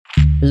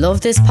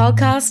Love this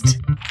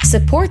podcast?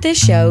 Support this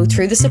show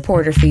through the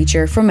supporter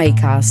feature from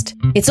Acast.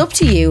 It's up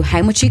to you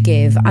how much you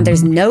give, and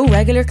there's no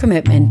regular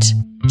commitment.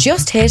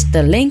 Just hit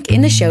the link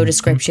in the show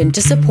description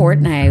to support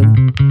now.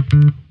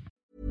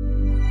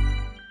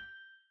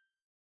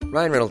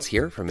 Ryan Reynolds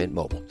here from Mint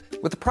Mobile.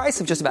 With the price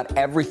of just about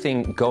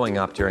everything going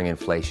up during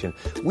inflation,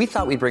 we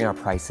thought we'd bring our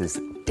prices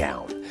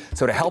down.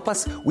 So to help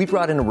us, we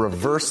brought in a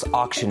reverse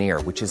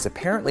auctioneer, which is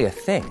apparently a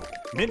thing.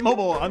 Mint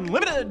Mobile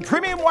Unlimited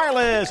Premium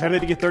Wireless. How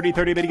to get 30,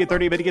 30, bit to get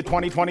 30, bit to get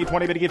 20, 20,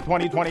 20, bit to get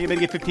 20, 20, bit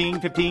to get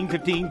 15, 15,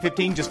 15,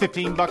 15, just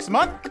 $15 a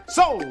month?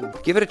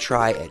 Sold! Give it a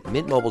try at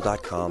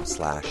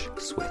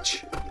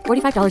mintmobile.com/switch.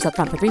 $45 up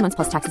front for 3 months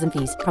plus taxes and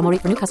fees. Promo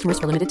rate for new customers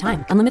for limited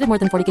time. Unlimited more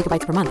than 40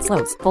 gigabytes per month.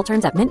 Slows full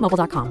terms at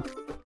mintmobile.com.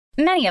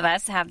 Many of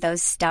us have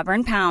those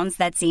stubborn pounds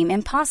that seem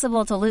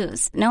impossible to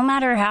lose, no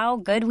matter how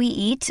good we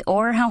eat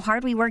or how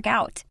hard we work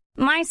out.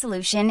 My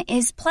solution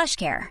is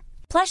PlushCare.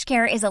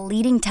 PlushCare is a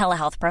leading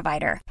telehealth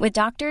provider with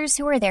doctors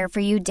who are there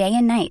for you day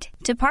and night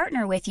to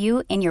partner with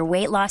you in your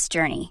weight loss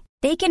journey.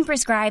 They can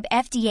prescribe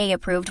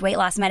FDA-approved weight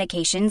loss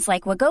medications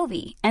like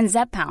Wegovy and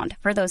Zepbound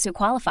for those who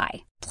qualify.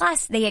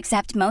 Plus, they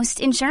accept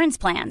most insurance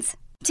plans.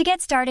 To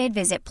get started,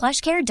 visit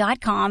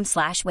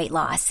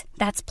plushcare.com/weightloss.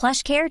 That's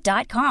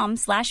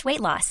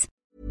plushcare.com/weightloss.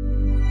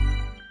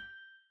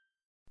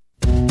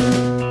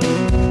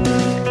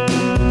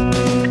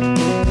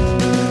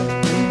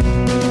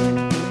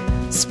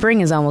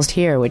 Spring is almost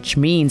here, which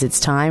means it's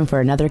time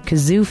for another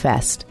Kazoo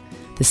Fest.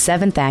 The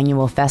 7th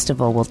annual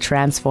festival will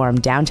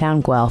transform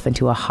downtown Guelph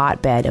into a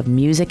hotbed of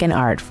music and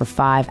art for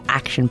 5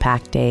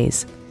 action-packed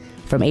days.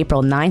 From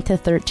April 9th to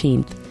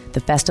 13th, the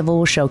festival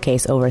will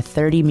showcase over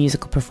 30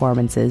 musical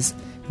performances,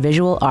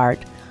 visual art,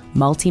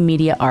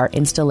 multimedia art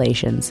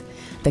installations,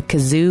 the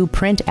Kazoo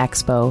Print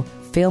Expo,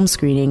 film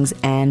screenings,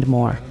 and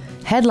more.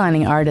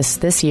 Headlining artists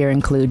this year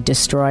include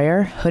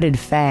Destroyer, Hooded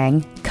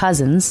Fang,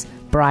 Cousins,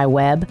 Bry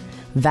Webb,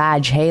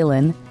 Vaj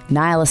Halen,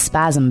 Nihilist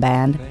Spasm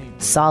Band,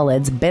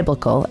 Solids,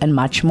 Biblical, and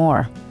much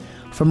more.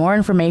 For more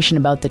information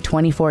about the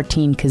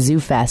 2014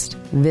 Kazoo Fest,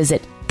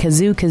 visit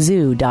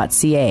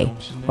kazookazoo.ca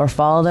or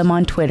follow them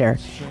on Twitter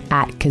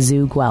at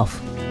Kazoo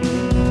Guelph.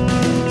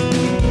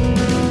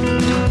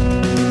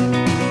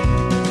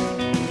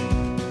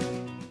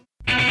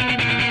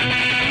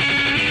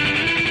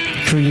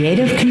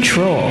 Creative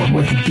Control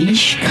with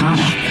Vish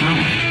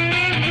Khanna.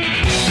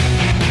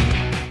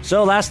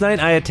 So last night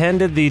I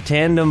attended the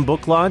tandem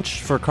book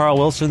launch for Carl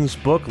Wilson's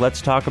book,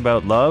 Let's Talk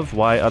About Love,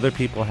 Why Other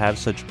People Have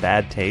Such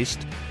Bad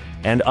Taste,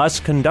 and Us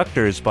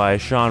Conductors by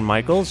Shawn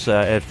Michaels.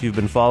 If you've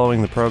been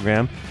following the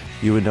program,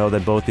 you would know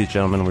that both these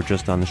gentlemen were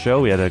just on the show.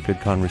 We had a good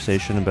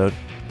conversation about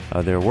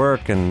their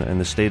work and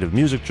the state of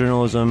music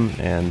journalism.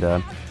 And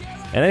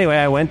anyway,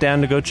 I went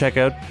down to go check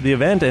out the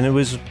event, and it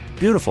was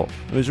beautiful.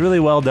 It was really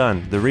well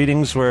done. The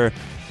readings were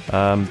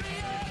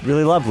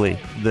really lovely.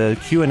 The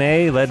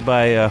Q&A led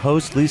by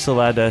host Lisa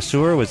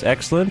Ladassour was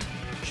excellent.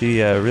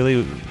 She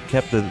really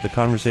kept the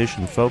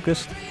conversation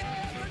focused.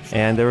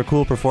 And there were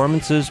cool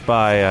performances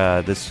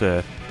by this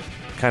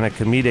kind of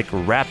comedic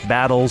rap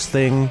battles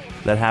thing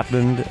that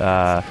happened.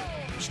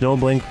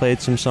 Snowblink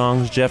played some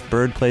songs. Jeff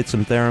Bird played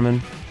some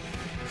theremin.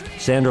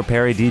 Sandro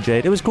Perry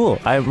DJ'd. It was cool.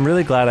 I'm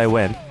really glad I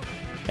went.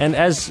 And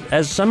as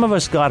some of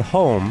us got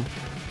home,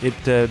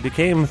 it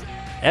became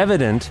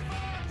evident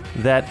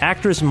that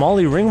actress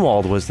Molly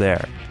Ringwald was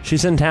there.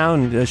 She's in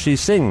town. She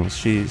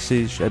sings.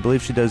 I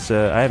believe she does.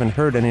 I haven't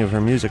heard any of her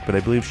music, but I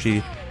believe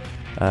she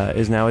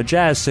is now a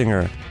jazz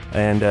singer.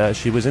 And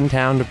she was in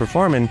town to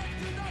perform, and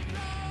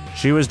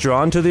she was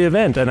drawn to the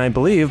event, and I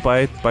believe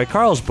by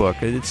Carl's book.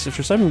 It's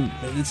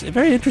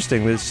very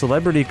interesting, the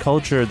celebrity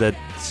culture that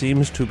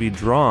seems to be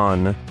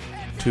drawn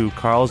to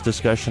Carl's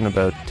discussion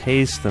about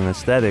taste and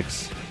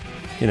aesthetics.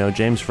 You know,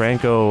 James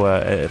Franco,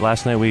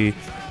 last night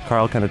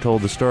Carl kind of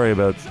told the story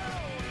about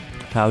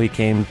how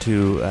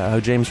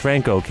James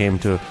Franco came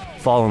to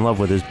fall in love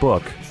with his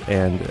book,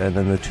 and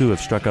then the two have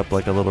struck up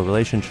like a little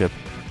relationship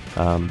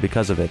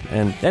because of it.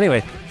 And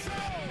anyway,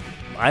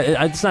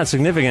 it's not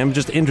significant,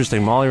 just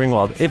interesting. Molly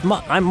Ringwald.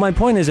 My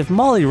point is, if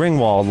Molly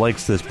Ringwald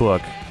likes this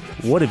book,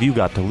 what have you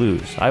got to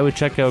lose? I would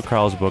check out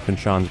Carl's book and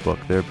Sean's book.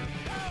 They're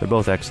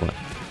both excellent.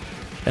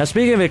 Now,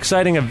 speaking of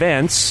exciting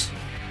events,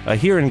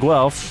 here in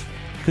Guelph,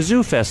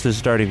 Kazoo Fest is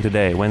starting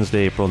today,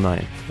 Wednesday, April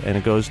 9th, and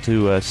it goes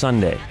to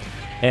Sunday.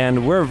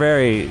 And we're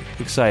very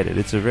excited.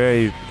 It's a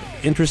very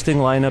interesting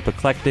lineup,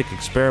 eclectic,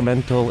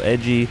 experimental,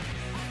 edgy,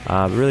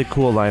 really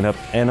cool lineup.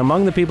 And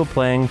among the people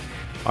playing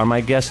are my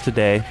guests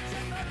today,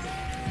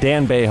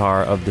 Dan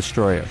Behar of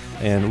Destroyer.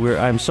 And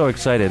I'm so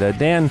excited.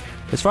 Dan,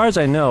 as far as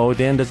I know,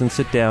 Dan doesn't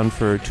sit down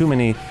for too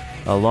many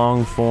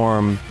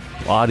long-form,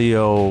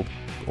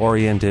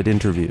 audio-oriented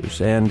interviews.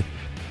 And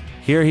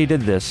here he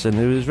did this, and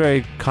it was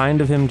very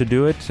kind of him to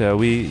do it.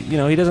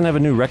 He doesn't have a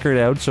new record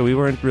out, so we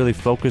weren't really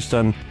focused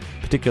on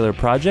particular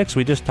projects.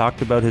 We just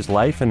talked about his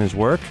life and his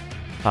work.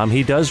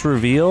 He does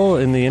reveal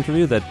in the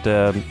interview that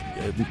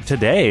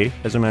today,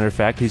 as a matter of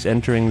fact, he's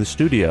entering the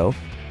studio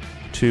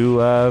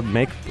to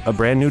make a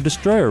brand new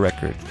Destroyer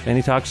record. And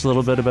he talks a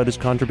little bit about his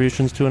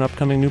contributions to an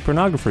upcoming New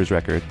Pornographers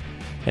record.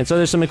 And so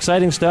there's some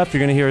exciting stuff. You're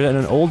going to hear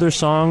an older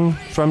song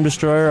from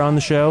Destroyer on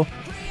the show.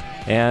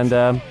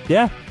 And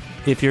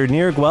if you're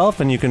near Guelph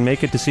and you can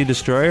make it to see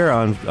Destroyer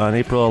on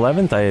April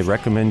 11th, I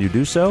recommend you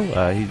do so.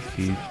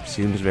 He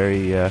seems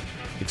very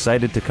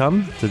excited to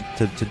come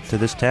to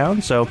this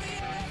town. So,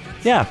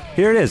 yeah,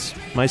 here it is.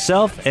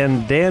 Myself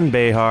and Dan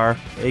Behar,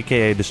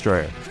 a.k.a.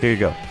 Destroyer. Here you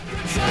go.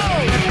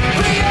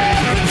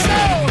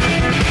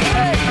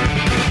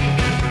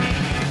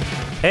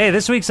 Hey,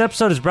 this week's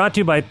episode is brought to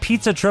you by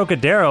Pizza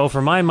Trocadero.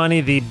 For my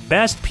money, the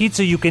best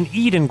pizza you can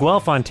eat in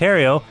Guelph,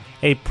 Ontario.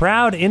 A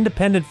proud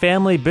independent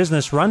family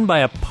business run by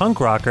a punk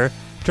rocker,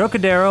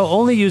 Trocadero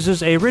only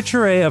uses a rich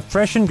array of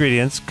fresh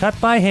ingredients cut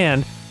by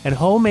hand and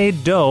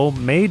homemade dough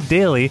made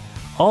daily,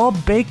 all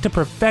baked to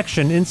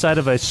perfection inside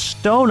of a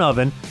stone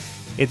oven.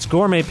 Its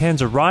gourmet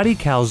panzerotti,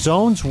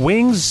 calzones,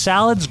 wings,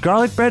 salads,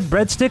 garlic bread,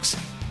 breadsticks,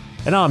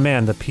 and oh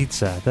man, the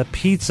pizza.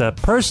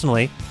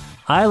 Personally,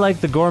 I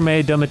like the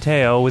gourmet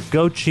Domateo with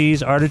goat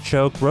cheese,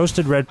 artichoke,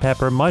 roasted red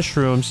pepper,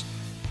 mushrooms.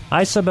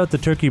 I sub out the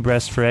turkey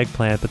breast for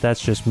eggplant, but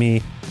that's just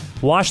me.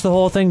 Wash the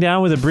whole thing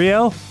down with a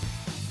brio.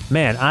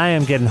 Man, I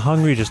am getting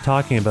hungry just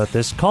talking about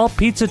this. Call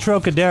Pizza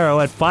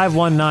Trocadero at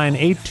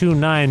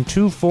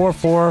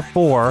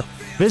 519-829-2444.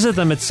 Visit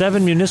them at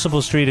 7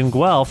 Municipal Street in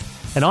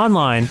Guelph and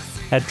online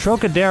at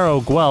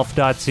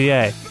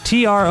trocaderoguelph.ca.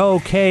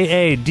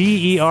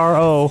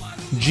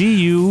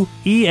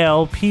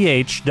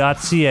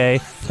 TROKADEROGUELPH.ca.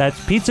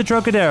 That's Pizza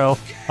Trocadero,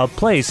 a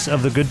place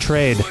of the good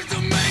trade.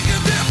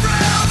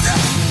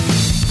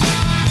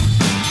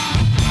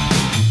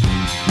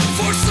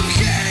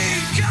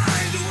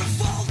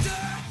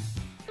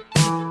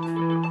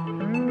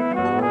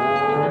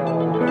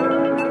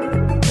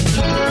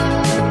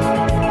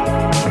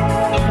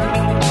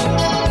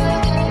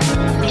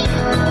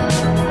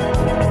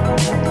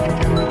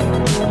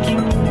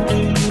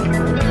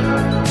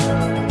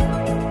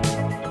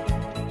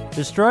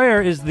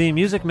 Destroyer is the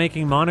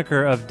music-making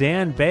moniker of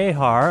Dan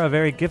Behar, a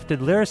very gifted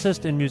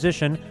lyricist and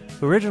musician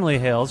who originally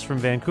hails from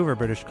Vancouver,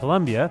 British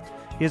Columbia.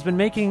 He has been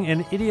making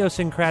an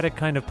idiosyncratic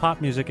kind of pop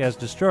music as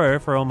Destroyer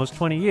for almost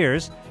 20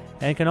 years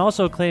and can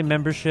also claim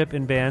membership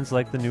in bands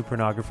like the New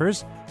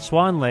Pornographers,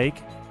 Swan Lake,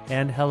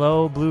 and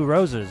Hello Blue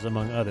Roses,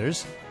 among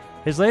others.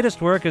 His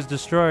latest work as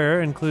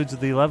Destroyer includes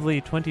the lovely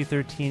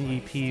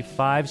 2013 EP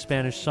 5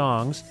 Spanish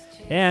Songs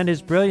and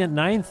his brilliant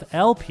 9th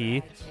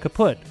LP,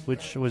 Kaput,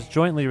 which was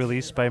jointly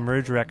released by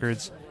Merge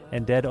Records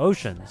and Dead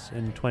Oceans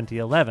in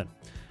 2011.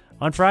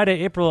 On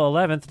Friday, April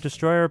 11th,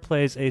 Destroyer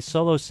plays a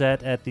solo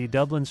set at the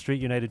Dublin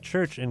Street United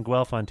Church in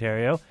Guelph,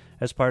 Ontario,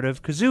 as part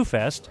of Kazoo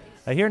Fest.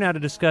 Here now to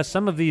discuss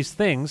some of these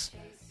things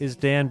is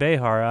Dan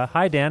Behar.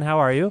 Hi, Dan. How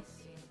are you?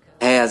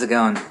 Hey, how's it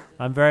going?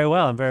 I'm very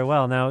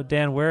well. Now,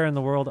 Dan, where in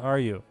the world are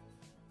you?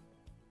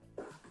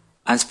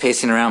 I'm just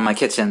pacing around my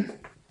kitchen.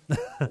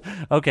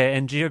 Okay,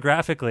 and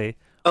geographically?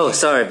 Oh,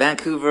 sorry,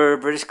 Vancouver,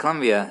 British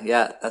Columbia.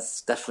 Yeah,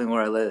 that's definitely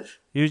where I live.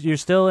 You're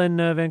still in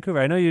Vancouver.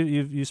 I know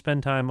you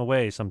spend time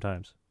away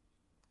sometimes.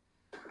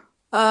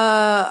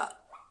 Yeah,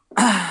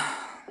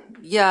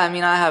 I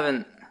mean, I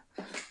haven't.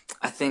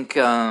 I think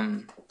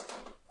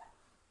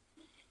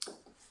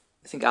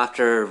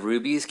after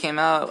Rubies came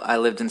out, I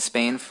lived in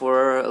Spain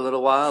for a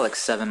little while, like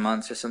 7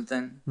 months or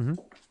something. Mm-hmm.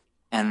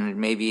 And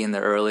maybe in the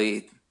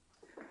early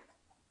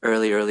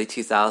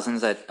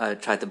 2000s, I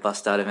tried to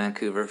bust out of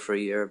Vancouver for a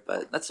year,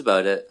 but that's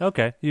about it.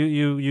 Okay,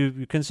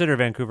 you consider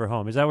Vancouver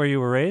home? Is that where you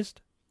were raised?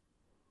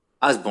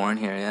 I was born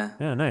here. Yeah.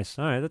 Yeah, nice.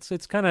 All right,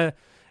 it's kind of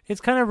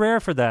rare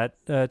for that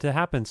to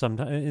happen.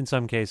 In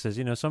some cases,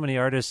 you know, so many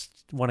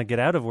artists want to get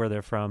out of where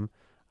they're from.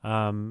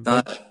 Don't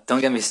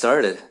get me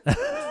started.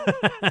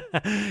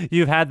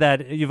 You've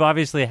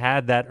obviously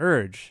had that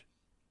urge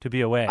to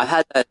be away.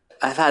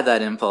 I've had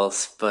that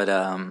impulse, but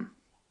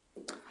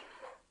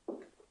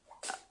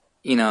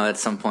you know, at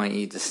some point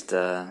you just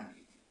you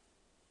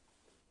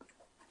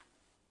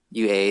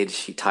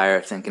age, you tire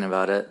of thinking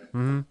about it,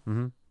 and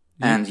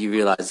you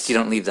realize you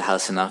don't leave the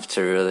house enough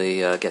to really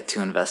get too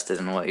invested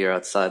in what your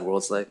outside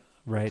world's like.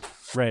 Right.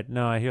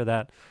 No, I hear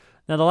that.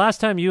 Now, the last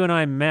time you and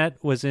I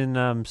met was in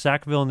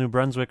Sackville, New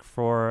Brunswick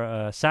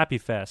for Sappy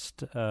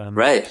Fest.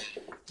 Right.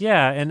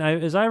 Yeah, and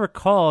as I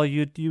recall,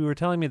 you were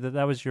telling me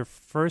that was your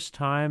first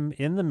time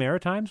in the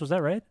Maritimes. Was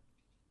that right?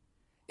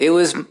 It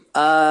was,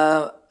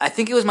 I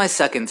think it was my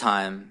second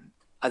time.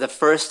 The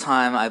first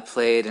time I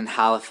played in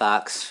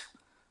Halifax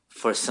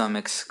for some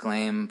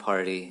Exclaim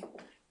party,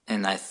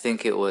 and I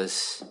think it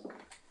was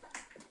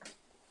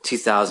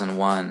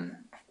 2001,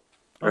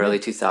 early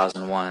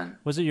 2001.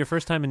 Was it your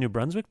first time in New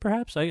Brunswick,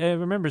 perhaps? I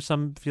remember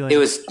some feeling... It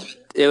was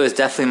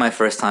definitely my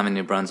first time in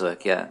New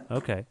Brunswick, yeah.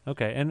 Okay.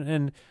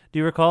 And do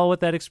you recall what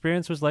that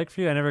experience was like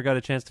for you? I never got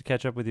a chance to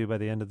catch up with you by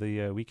the end of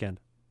the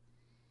weekend.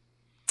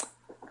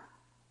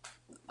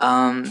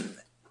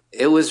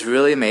 It was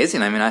really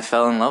amazing. I mean, I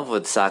fell in love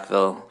with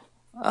Sackville.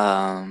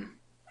 I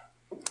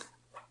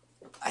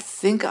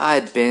think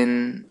I'd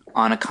been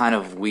on a kind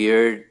of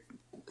weird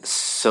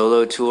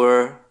solo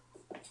tour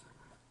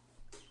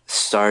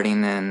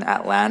starting in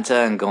Atlanta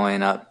and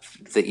going up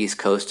the East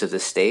Coast of the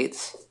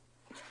States.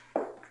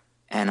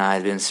 and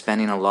I'd been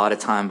spending a lot of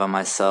time by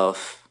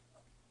myself.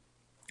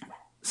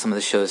 Some of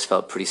the shows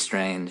felt pretty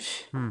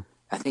strange.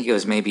 I think it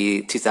was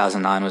maybe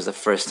 2009 was the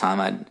first time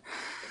I'd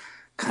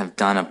kind of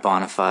done a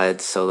bona fide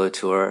solo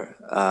tour.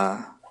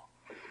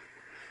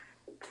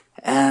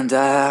 And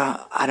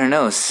I don't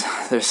know,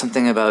 there's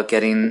something about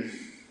getting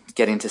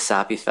to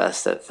Sappy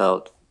Fest that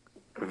felt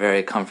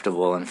very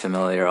comfortable and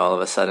familiar all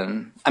of a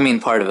sudden. I mean,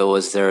 part of it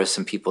was there were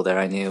some people there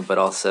I knew, but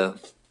also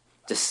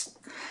just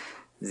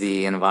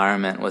the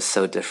environment was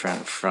so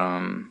different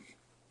from,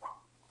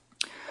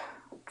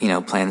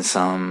 playing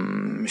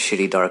some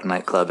shitty dark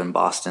nightclub in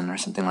Boston or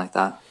something like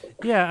that.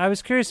 Yeah, I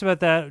was curious about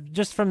that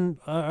just from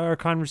our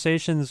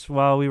conversations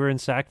while we were in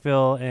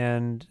Sackville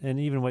and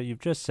even what you've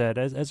just said.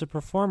 As a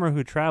performer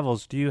who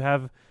travels, do you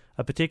have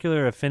a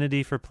particular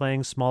affinity for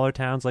playing smaller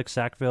towns like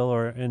Sackville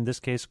or, in this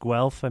case,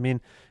 Guelph? I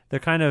mean,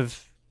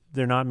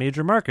 they're not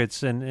major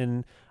markets,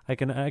 and I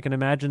can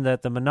imagine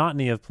that the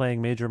monotony of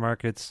playing major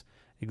markets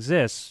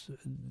exists.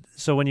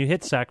 So when you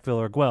hit Sackville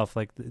or Guelph,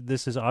 like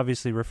this is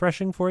obviously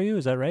refreshing for you.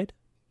 Is that right?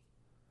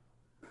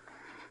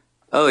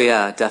 Oh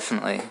yeah,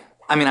 definitely.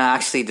 I mean, I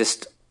actually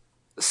just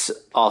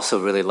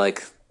also really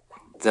like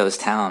those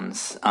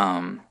towns.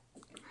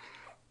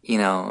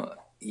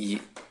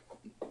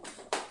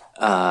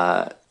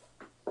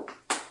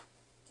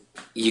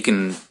 You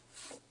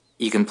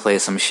can play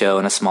some show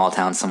in a small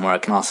town somewhere.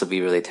 It can also be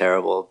really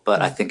terrible,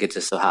 but I think it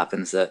just so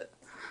happens that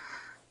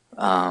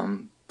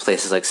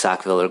places like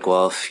Sackville or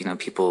Guelph,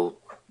 people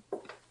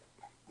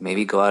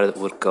maybe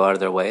would go out of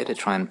their way to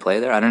try and play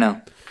there. I don't know.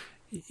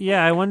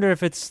 Yeah, I wonder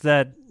if it's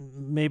that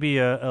maybe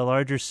a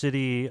larger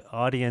city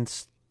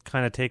audience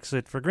kind of takes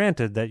it for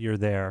granted that you're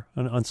there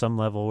on some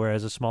level,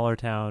 whereas a smaller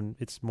town,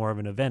 it's more of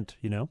an event,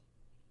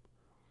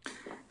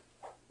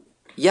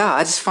 Yeah,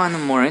 I just find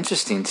them more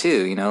interesting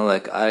too.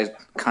 Like I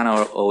kind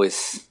of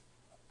always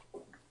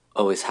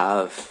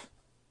have.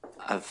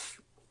 I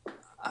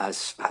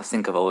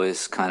think I've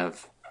always kind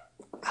of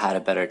had a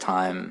better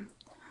time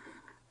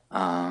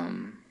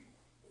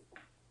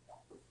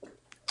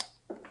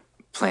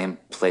playing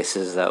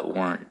places that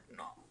weren't,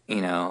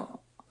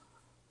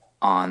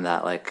 on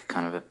that like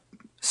kind of a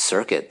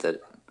circuit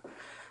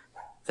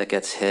that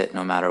gets hit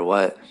no matter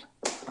what.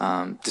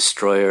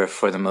 Destroyer,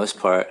 for the most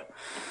part,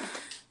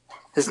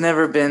 has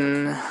never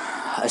been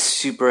a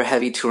super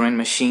heavy touring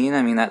machine.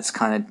 I mean, that's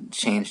kind of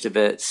changed a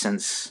bit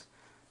since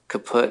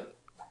Kaput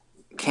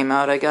came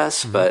out, I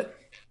guess. Mm-hmm. But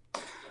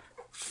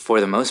for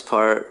the most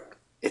part,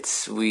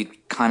 we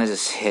kind of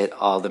just hit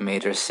all the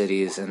major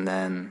cities and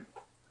then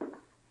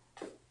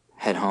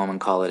head home and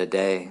call it a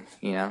day,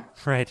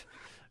 Right.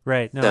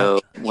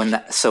 No.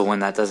 So when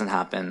that doesn't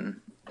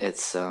happen,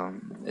 it's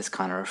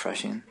kind of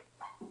refreshing.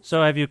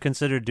 So have you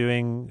considered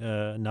doing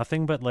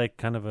nothing but like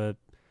kind of a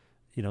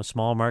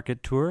small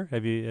market tour?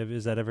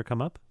 Has that ever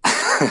come up?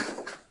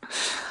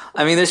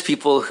 I mean, there's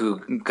people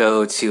who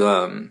go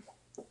to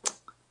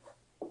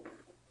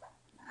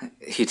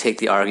who take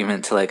the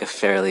argument to like a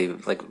fairly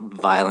like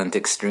violent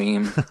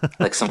extreme,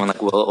 like someone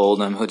like Will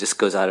Oldham who just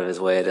goes out of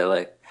his way to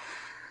like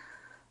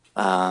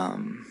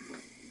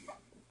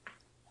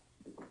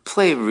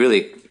play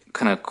really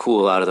kind of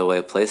cool out of the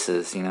way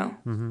places,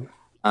 Mm-hmm.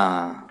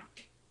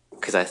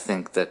 Because I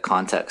think the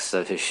context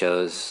of his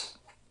shows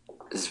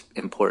is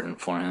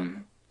important for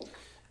him.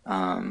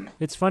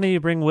 It's funny you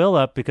bring Will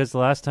up because the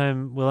last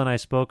time Will and I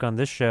spoke on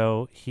this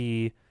show,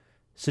 he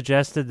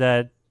suggested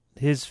that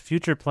his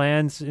future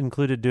plans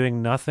included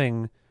doing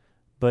nothing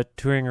but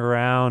touring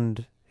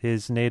around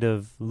his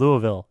native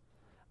Louisville.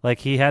 Like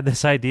he had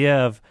this idea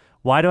of,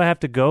 why do I have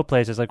to go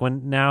places? Like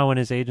when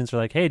his agents are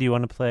like, hey, do you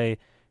want to play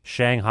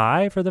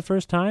Shanghai for the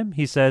first time?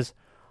 He says,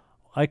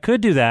 I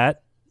could do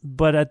that,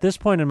 but at this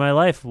point in my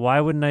life, why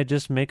wouldn't I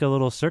just make a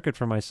little circuit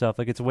for myself?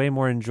 Like it's way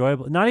more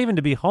enjoyable, not even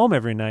to be home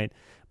every night,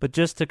 but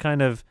just to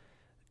kind of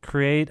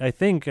create, I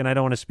think, and I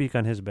don't want to speak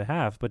on his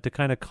behalf, but to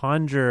kind of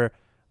conjure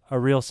a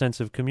real sense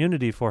of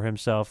community for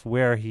himself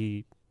where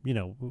he,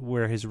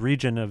 where his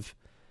region of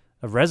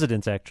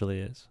residence actually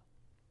is.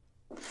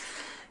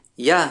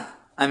 Yeah.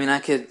 I mean, I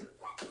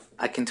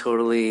can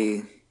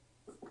totally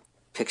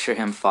picture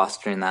him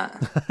fostering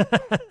that.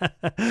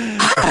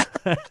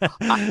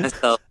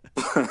 Myself,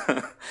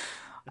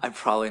 I'm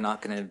probably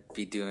not going to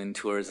be doing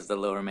tours of the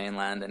Lower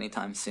Mainland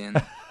anytime soon,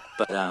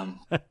 but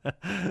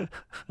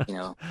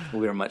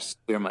we're much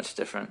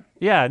different.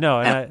 Yeah,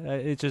 no,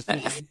 and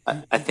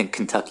I think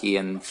Kentucky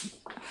and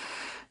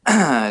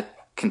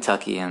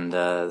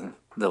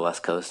the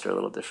West Coast are a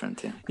little different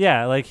too.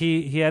 Yeah, like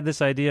he had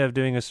this idea of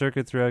doing a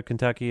circuit throughout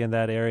Kentucky and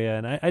that area,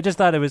 and I just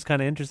thought it was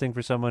kind of interesting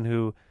for someone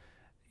who,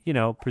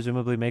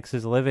 presumably makes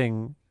his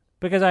living,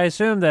 because I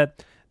assume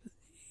that,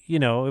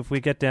 if we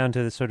get down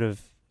to the sort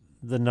of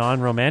the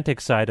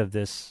non-romantic side of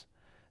this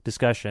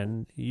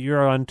discussion,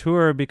 you're on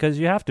tour because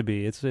you have to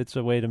be. It's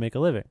a way to make a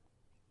living.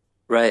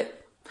 Right.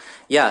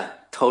 Yeah,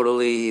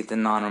 totally the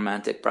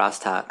non-romantic brass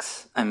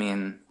tacks. I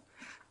mean,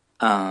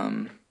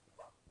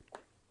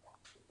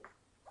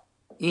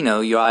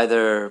 you're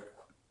either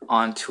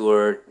on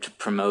tour to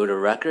promote a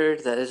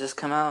record that has just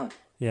come out.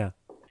 Yeah.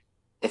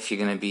 If you're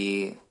going to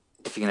be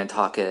if you're gonna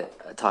talk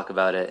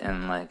about it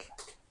in like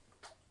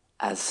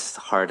as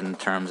hard in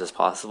terms as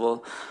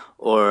possible,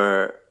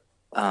 or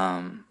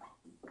I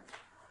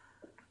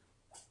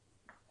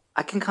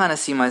can kind of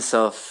see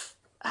myself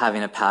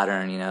having a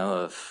pattern, you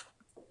know,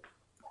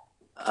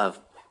 of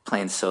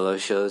playing solo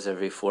shows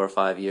every 4 or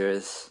 5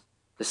 years.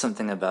 There's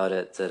something about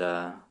it that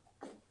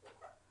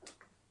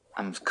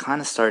I'm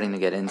kind of starting to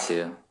get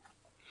into.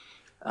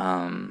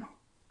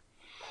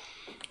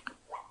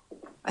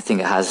 I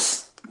think it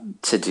has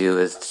to do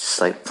with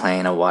just like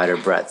playing a wider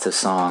breadth of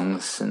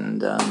songs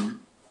and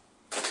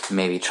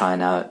maybe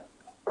trying out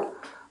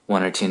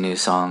 1 or 2 new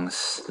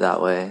songs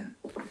that way.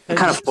 It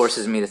kind of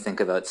forces me to think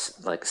about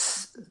like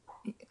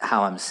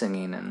how I'm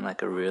singing in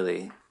like a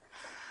really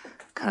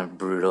kind of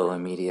brutal,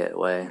 immediate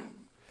way.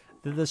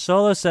 The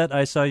solo set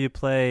I saw you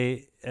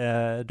play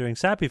during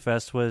Sappy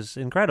Fest was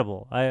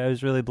incredible. I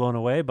was really blown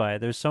away by it.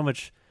 There's so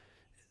much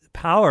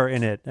power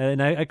in it,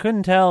 and I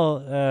couldn't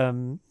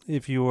tell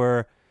if you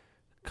were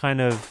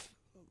kind of,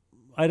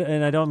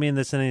 and I don't mean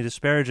this in any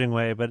disparaging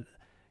way, but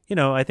you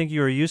know, I think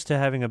you were used to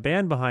having a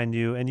band behind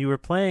you, and you were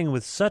playing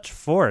with such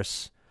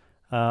force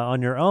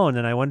on your own,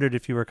 and I wondered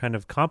if you were kind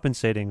of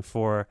compensating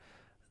for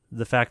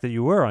the fact that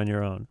you were on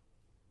your own.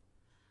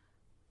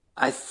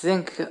 I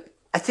think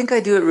I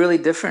do it really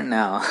different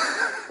now.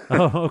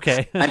 Oh,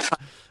 okay. I'm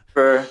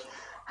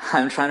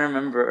trying to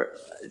remember.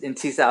 In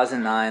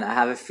 2009, I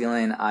have a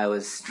feeling I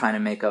was trying to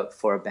make up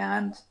for a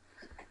band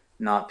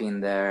not being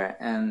there,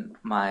 and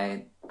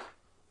my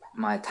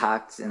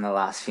tact in the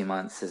last few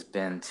months has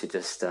been to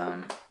just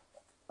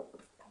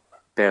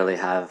barely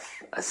have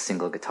a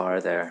single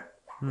guitar there,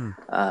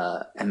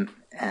 and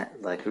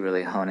like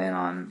really hone in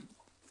on,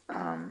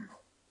 I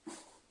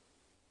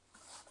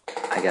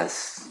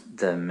guess,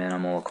 the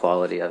minimal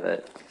quality of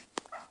it.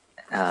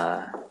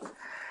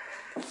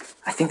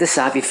 I think the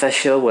Sappy Fest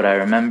show, what I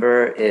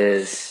remember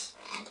is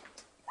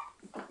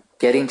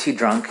getting too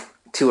drunk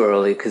too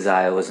early because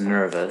I was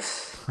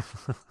nervous,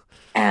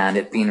 and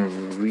it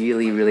being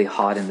really, really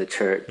hot in the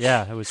church.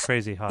 Yeah, it was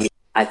crazy hot.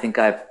 I think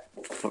I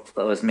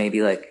was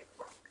maybe like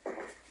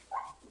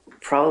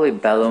probably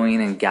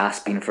bellowing and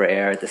gasping for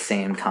air at the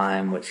same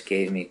time, which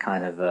gave me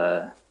kind of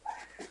a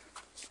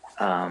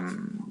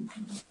kind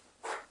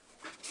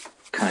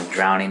of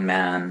drowning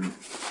man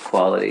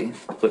quality,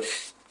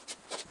 which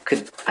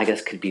could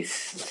be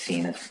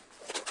seen as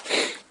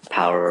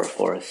power or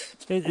force.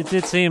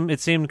 It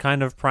seemed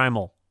kind of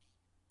primal.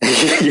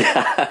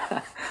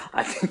 Yeah,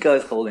 I think I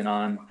was holding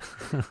on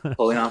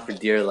for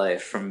dear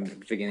life from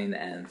beginning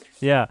to end.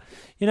 Yeah,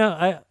 you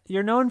know,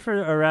 you're known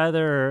for a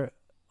rather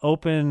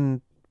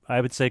open,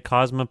 I would say,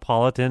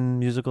 cosmopolitan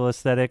musical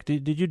aesthetic.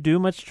 Did you do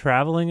much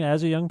traveling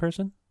as a young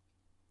person?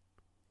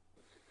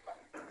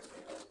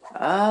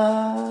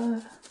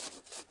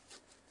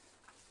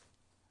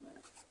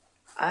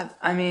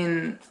 I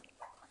mean,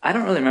 I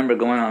don't really remember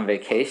going on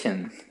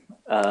vacation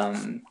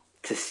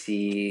to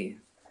see,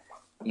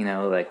 you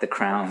know, like the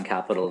crown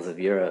capitals of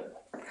Europe.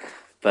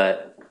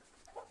 But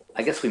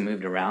I guess we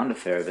moved around a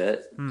fair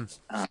bit. But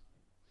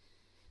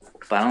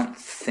I don't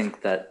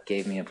think that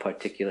gave me a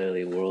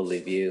particularly worldly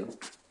view.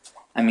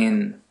 I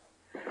mean,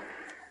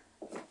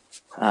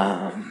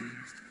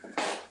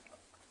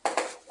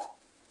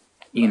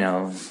 you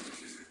know,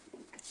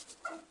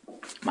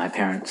 my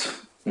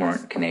parents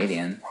weren't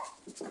Canadian.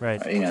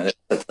 Right. You know,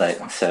 that's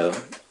like, so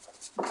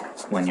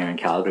when you're in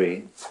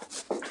Calgary,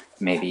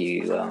 maybe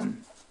you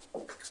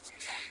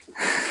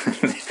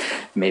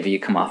maybe you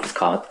come off as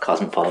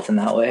cosmopolitan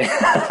that way.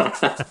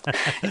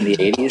 In the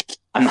 80s,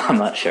 I'm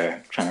not sure.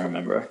 I'm trying to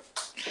remember.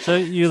 So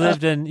you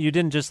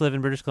didn't just live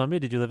in British Columbia?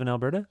 Did you live in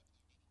Alberta?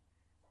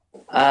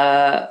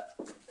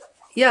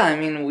 Yeah, I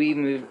mean, we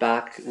moved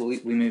back.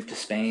 We moved to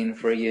Spain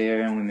for a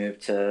year, and we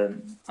moved to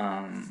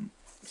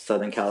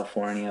Southern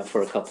California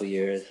for a couple of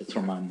years. That's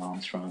where my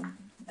mom's from.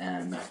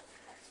 And,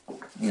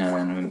 you know,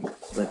 then we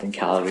lived in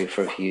Calgary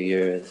for a few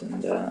years,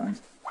 and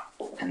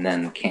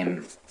then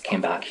came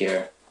back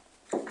here.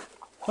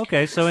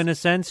 Okay, so in a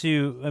sense,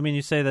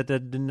 you say that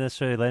didn't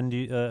necessarily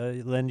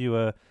lend you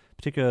a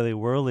particularly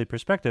worldly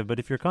perspective, but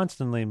if you're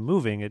constantly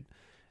moving,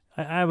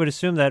 I would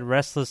assume that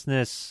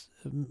restlessness,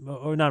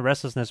 or not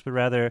restlessness, but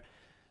rather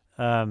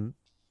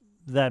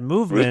that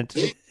movement,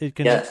 it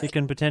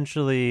can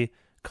potentially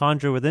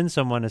conjure within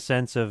someone a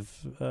sense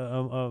of a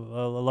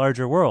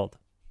larger world.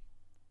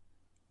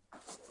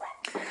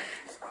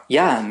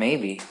 Yeah,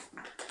 maybe.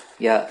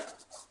 Yeah.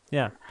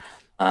 Yeah.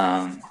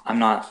 I'm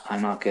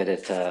not good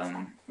at.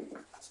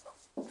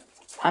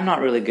 I'm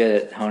not really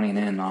good at honing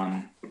in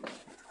on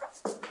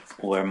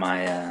where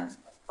my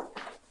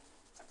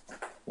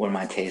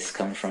tastes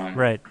come from.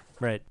 Right.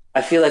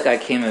 I feel like I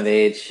came of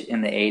age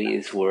in the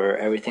 80s where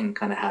everything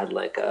kind of had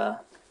like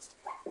a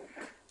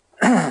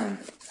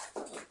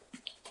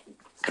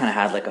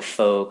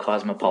faux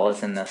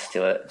cosmopolitanness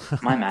to it.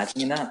 Am I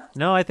imagining that?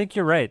 No, I think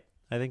you're right.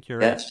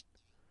 Right.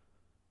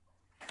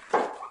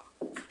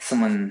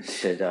 Someone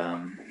should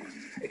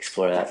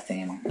explore that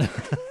theme.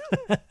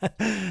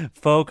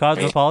 Faux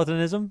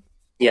cosmopolitanism?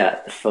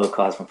 Yeah, the faux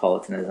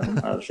cosmopolitanism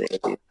of the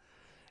 80s.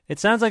 It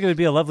sounds like it would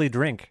be a lovely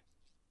drink.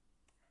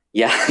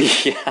 Yeah,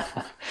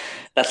 yeah.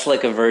 That's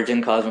like a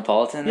Virgin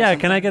Cosmopolitan. Yeah,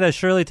 can I get a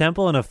Shirley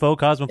Temple and a faux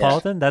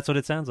Cosmopolitan? Yeah. That's what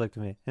it sounds like to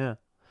me. Yeah.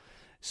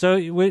 So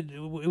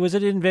was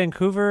it in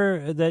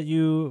Vancouver that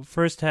you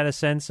first had a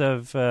sense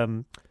of,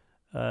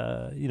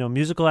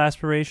 musical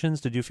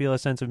aspirations? Did you feel a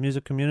sense of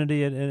music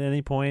community at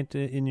any point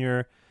in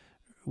your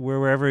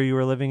wherever you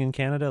were living in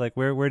Canada? Like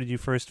where did you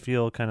first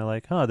feel kind of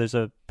like, there's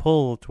a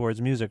pull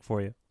towards music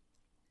for you?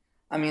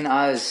 I mean,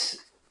 I was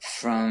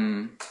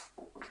from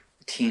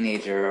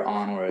teenager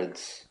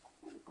onwards.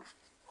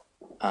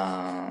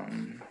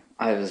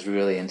 I was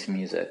really into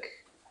music.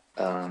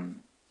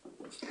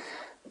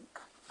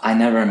 I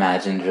never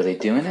imagined really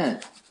doing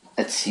it.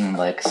 It seemed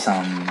like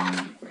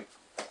some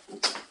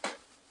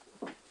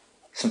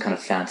kind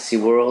of fantasy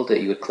world that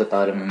you would clip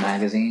out of a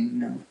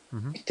magazine.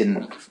 Mm-hmm. It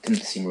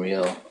didn't seem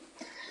real.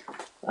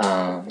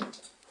 And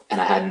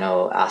I had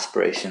no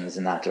aspirations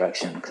in that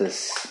direction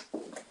because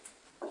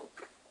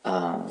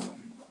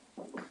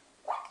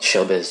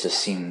showbiz just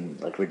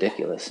seemed like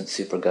ridiculous and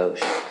super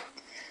gauche.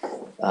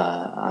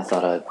 I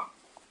thought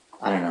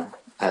I don't know,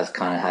 I was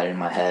kind of had it in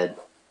my head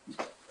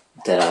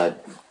that I'd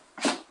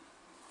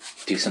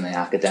do something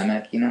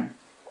academic,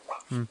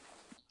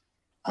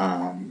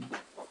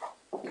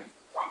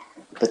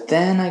 But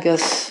then I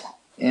guess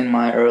in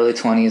my early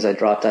 20s, I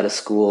dropped out of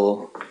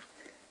school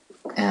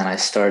and I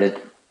started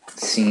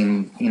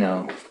seeing,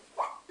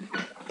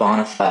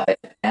 bona fide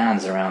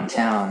bands around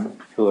town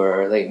who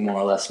are like more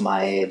or less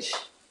my age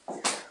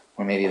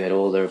or maybe a bit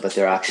older, but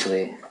they're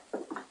actually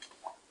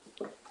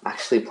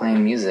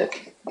playing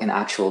music in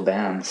actual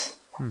bands.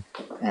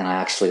 And I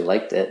actually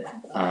liked it.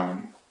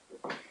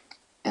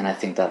 And I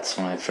think that's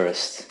when I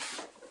first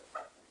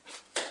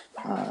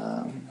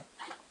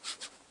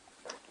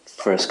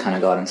kind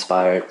of got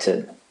inspired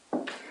to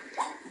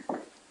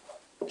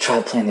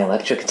try playing the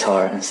electric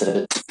guitar instead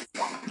of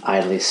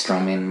idly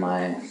strumming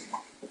my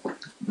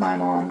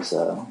mom's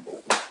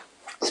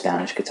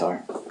Spanish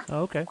guitar.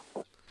 Oh, okay.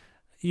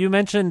 You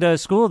mentioned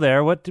school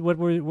there. What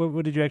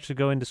did you actually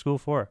go into school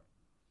for?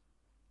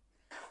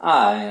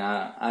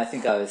 I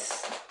think I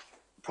was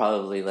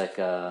probably like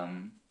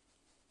an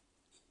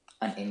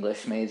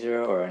English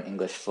major or an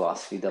English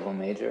philosophy double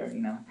major,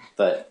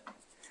 but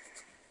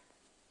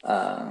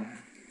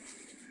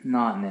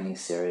not in any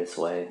serious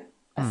way.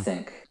 I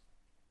think.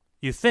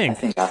 You think? I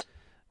think.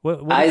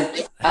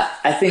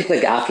 I think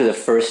like after the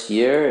first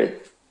year,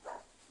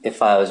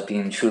 if I was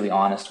being truly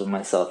honest with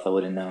myself, I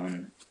would have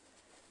known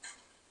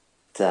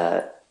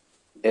that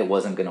it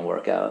wasn't going to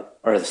work out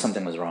or that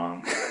something was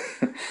wrong.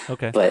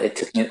 Okay. But it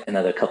took me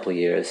another couple of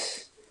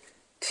years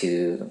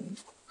to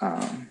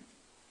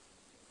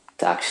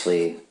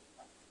actually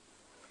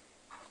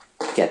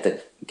get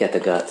the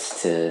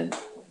guts to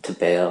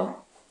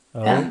bail.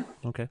 Oh, and,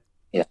 okay.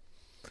 Yeah.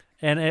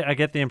 And I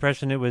get the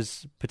impression it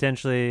was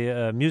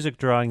potentially music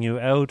drawing you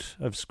out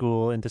of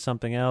school into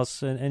something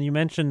else. And you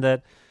mentioned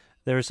that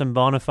there were some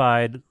bona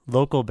fide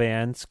local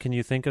bands. Can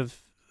you think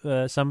of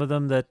some of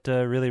them that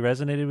really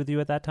resonated with you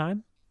at that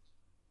time?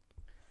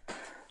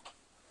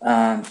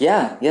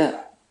 Yeah.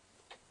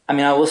 I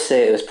mean, I will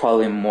say it was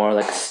probably more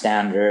like a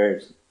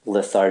standard,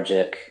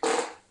 lethargic,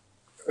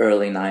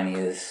 early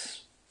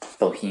 90s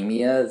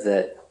Bohemia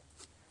that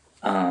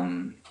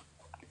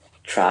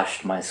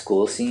trashed my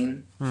school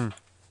scene. And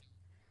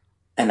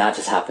that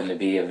just happened to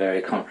be a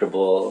very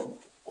comfortable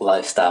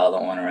lifestyle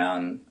that went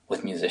around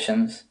with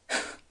musicians.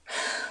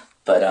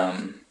 But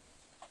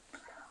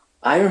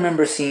I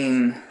remember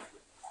seeing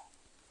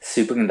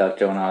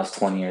Superconductor when I was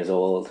 20 years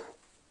old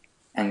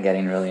and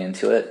getting really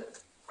into it.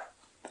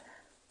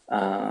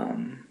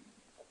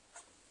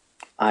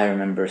 I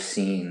remember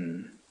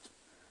seeing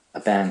a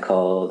band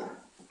called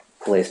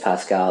Blaise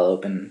Pascal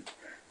open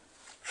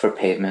for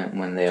Pavement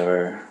when they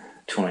were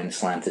touring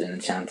Slanted and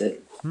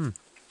Enchanted. And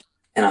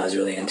I was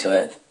really into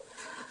it.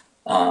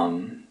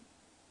 And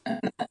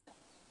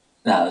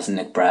that was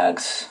Nick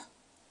Bragg's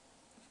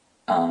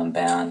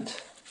band.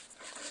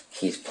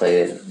 He's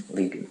played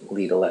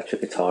lead electric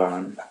guitar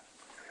on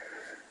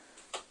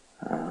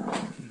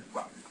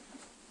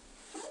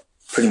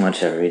pretty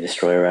much every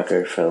Destroyer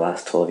record for the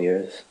last 12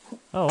 years.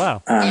 Oh,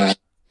 wow. There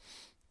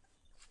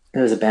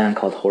was a band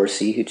called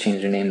Horsey who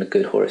changed their name to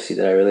Good Horsey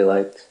that I really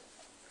liked.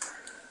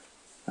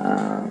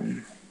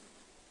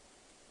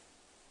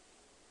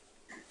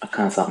 I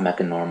kind of thought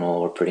Mecca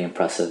Normal were pretty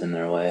impressive in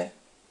their way.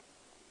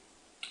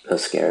 So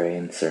scary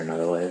in certain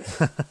other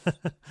ways.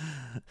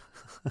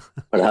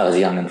 But I was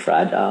young and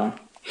fragile.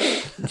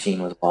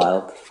 Jean was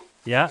wild.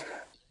 Yeah.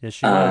 Yes,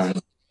 she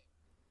was.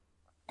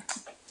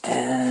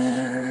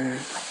 And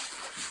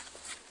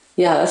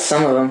yeah, that's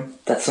some of them.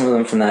 That's some of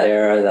them from that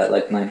era, that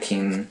like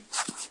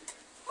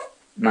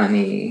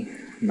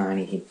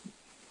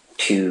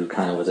 1992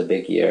 kind of was a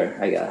big year,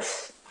 I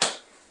guess.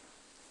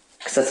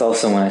 Because that's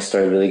also when I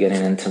started really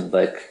getting into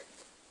like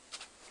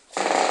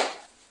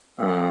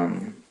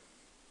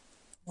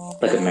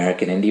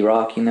American indie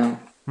rock,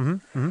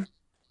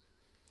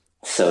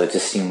 So it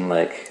just seemed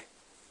like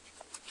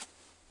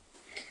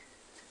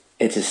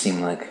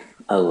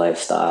a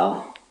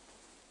lifestyle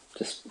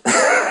just,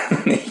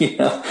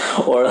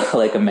 or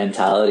like a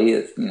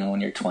mentality,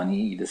 when you're 20,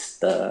 you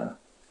just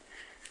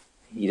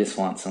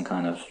want some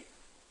kind of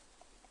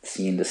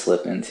scene to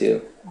slip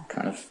into.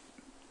 Kind of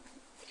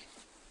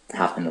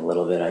happened a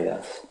little bit, I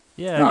guess.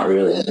 Yeah. Not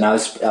really. And I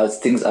was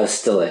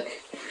still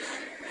like,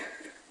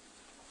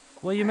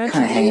 well, you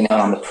mentioned kind of hanging out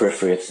on the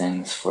periphery of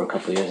things for a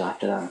couple of years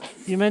after that.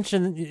 You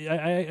mentioned,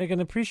 I can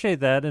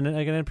appreciate that, and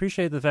I can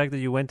appreciate the fact that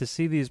you went to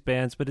see these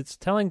bands, but it's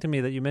telling to me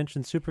that you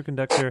mentioned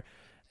Superconductor,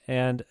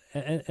 and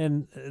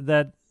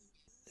that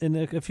in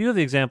a few of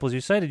the examples you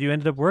cited, you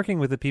ended up working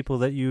with the people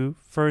that you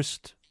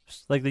first,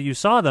 like that you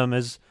saw them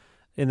as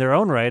in their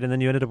own right, and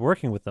then you ended up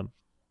working with them.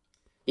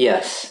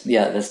 Yes,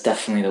 yeah, that's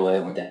definitely the way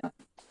it went down.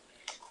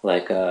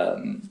 Like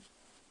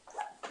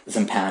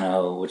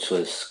Zampano, which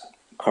was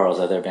Carl's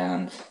other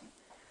band,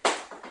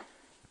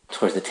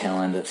 towards the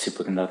tail end of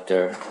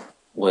Superconductor,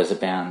 was a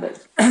band that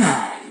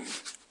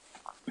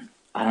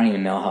I don't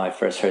even know how I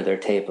first heard their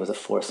tape. It was a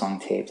 4-song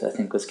tape that I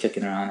think was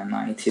kicking around in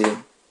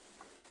 92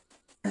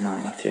 or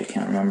 93, I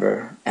can't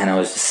remember. And it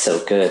was just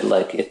so good.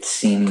 Like, it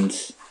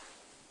seemed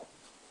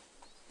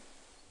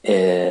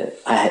I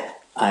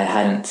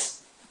hadn't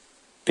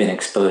been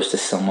exposed to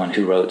someone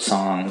who wrote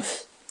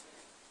songs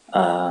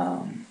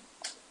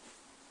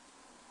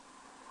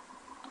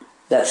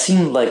that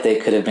seemed like they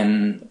could have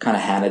been kind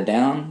of handed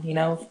down,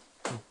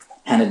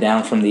 handed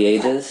down from the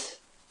ages,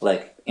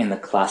 like in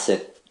that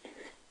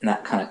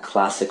kind of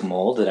classic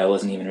mold that I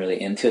wasn't even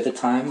really into at the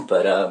time,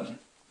 but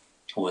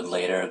would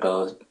later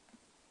go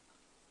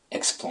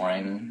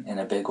exploring in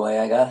a big way,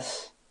 I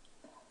guess.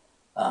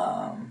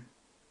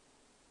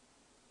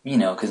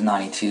 Because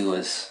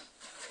 92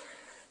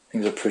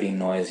 things were pretty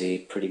noisy,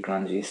 pretty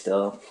grungy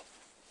still.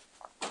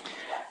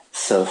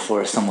 So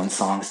for someone's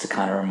songs to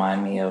kind of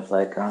remind me of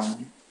like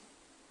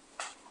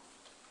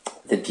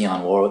the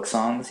Dionne Warwick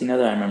songs, that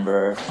I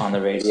remember on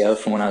the radio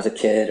from when I was a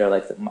kid, or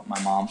like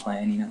my mom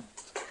playing,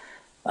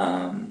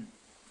 that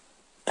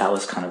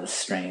was kind of a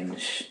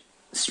strange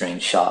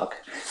shock.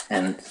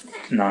 And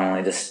not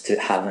only just to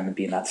have them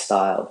be in that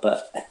style,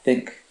 but I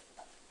think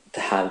to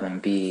have them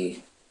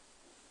be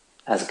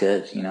as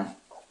good, in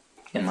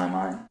my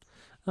mind.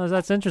 Oh,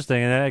 that's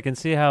interesting. And I can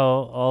see how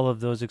all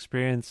of those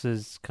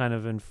experiences kind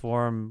of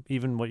inform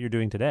even what you're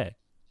doing today.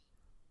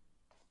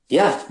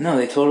 Yeah, no,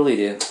 they totally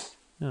do.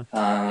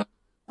 Yeah.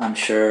 I'm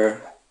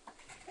sure,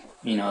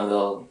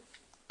 they'll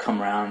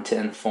come around to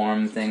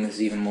inform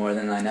things even more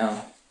than I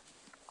know.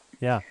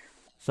 Yeah,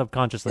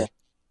 subconsciously.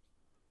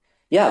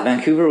 Yeah,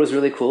 Vancouver was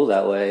really cool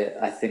that way.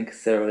 I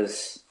think there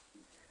was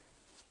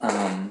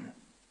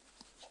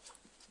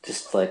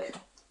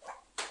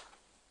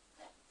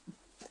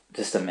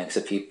just a mix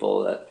of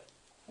people that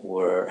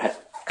had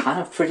kind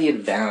of pretty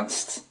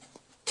advanced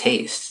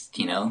taste,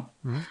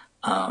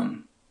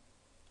 Mm-hmm.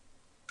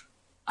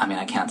 I mean,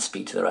 I can't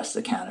speak to the rest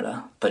of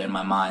Canada, but in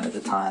my mind at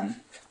the time,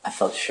 I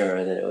felt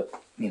sure that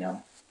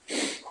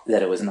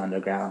that it was an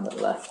underground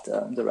that left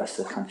the rest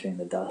of the country in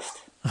the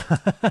dust.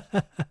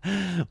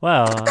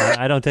 Well,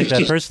 I don't take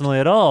that personally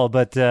at all,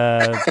 but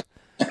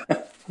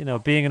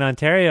being in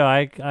Ontario,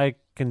 I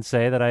can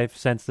say that I've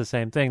sensed the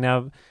same thing.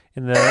 Now,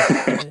 in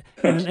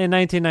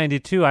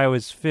 1992, I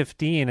was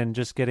 15 and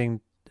just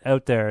getting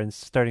out there and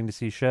starting to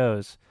see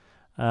shows.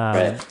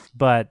 Right.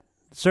 But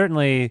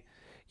certainly,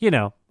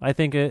 I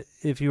think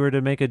if you were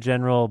to make a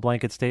general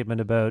blanket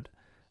statement about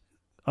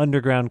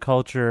underground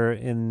culture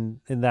in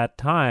that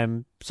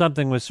time,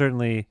 something was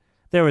certainly,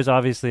 there was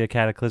obviously a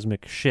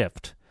cataclysmic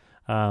shift.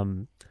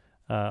 A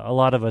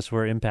lot of us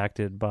were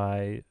impacted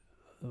by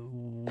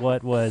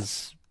what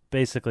was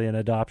basically an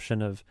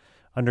adoption of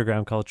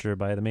underground culture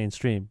by the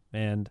mainstream.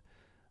 And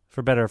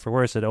for better or for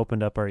worse, it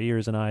opened up our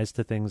ears and eyes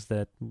to things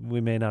that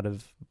we may not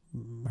have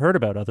heard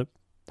about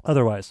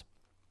otherwise.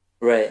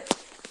 Right.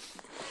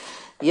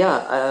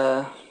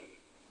 Yeah.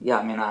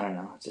 I mean, I don't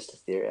know. It's just a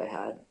theory I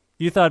had.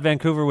 You thought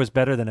Vancouver was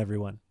better than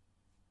everyone?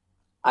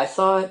 I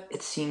thought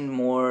it seemed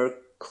more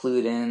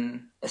clued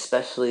in,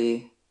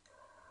 especially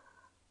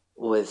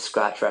with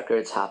scratch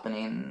records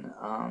happening.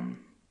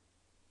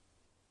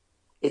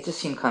 It just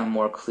seemed kind of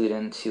more clued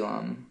into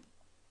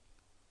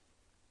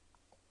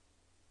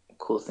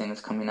cool things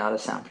coming out of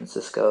San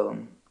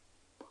Francisco.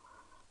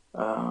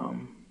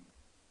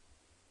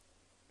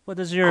 What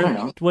does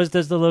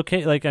the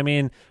location, like, I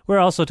mean, we're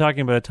also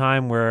talking about a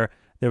time where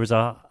there was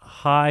a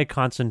high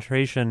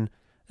concentration,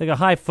 like a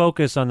high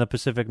focus on the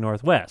Pacific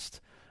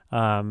Northwest,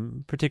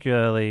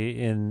 particularly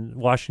in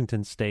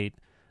Washington State.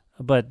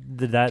 But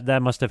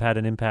that must have had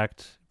an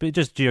impact, but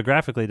just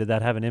geographically, did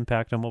that have an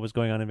impact on what was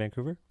going on in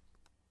Vancouver?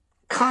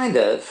 Kind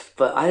of,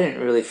 but I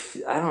didn't really,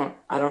 I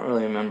don't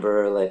really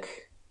remember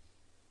like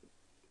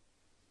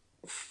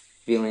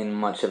feeling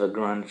much of a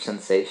grunge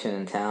sensation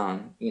in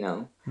town,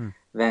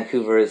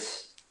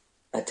 Vancouver's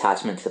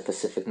attachment to the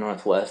Pacific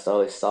Northwest, I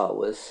always thought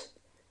was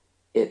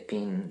it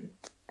being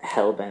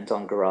hell-bent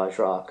on garage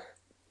rock,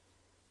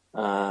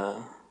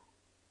 no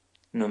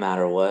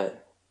matter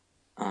what.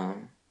 I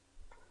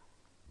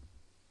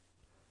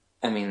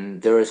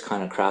mean, there was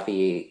kind of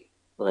crappy,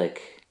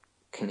 like,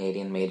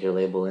 Canadian major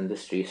label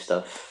industry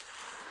stuff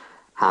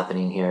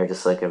happening here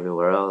just like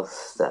everywhere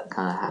else. That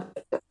kind of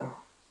happened.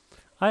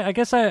 I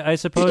guess I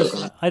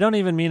suppose I don't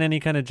even mean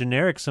any kind of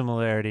generic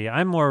similarity.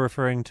 I'm more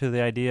referring to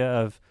the idea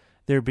of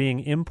there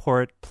being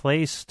import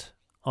placed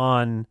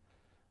on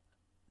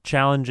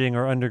challenging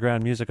or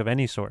underground music of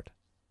any sort.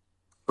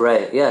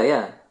 Right,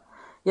 yeah.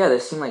 There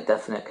seem like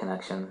definite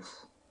connections.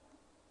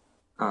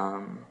 I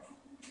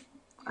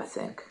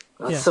think.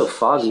 That's so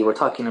foggy. We're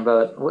talking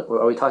about, what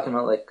are we talking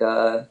about, like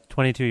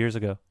 22 years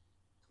ago.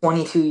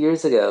 22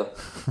 years ago.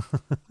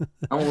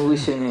 We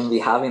shouldn't even be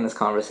having this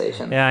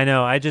conversation. Yeah, I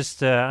know. I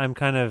just, I'm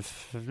kind of,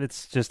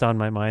 it's just on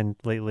my mind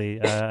lately,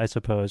 I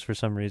suppose, for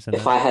some reason.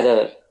 If I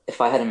had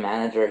a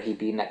manager, he'd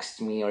be next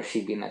to me or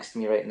she'd be next to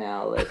me right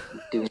now, like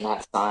doing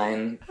that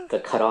sign, the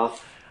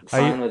cutoff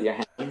sign with your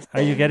hands.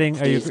 Are you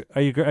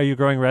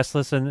growing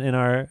restless in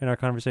our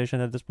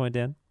conversation at this point,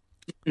 Dan?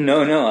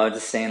 No, I was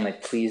just saying,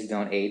 like, please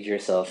don't age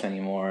yourself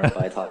anymore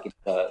by talking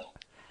about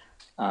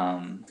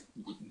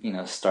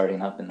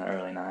starting up in the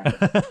early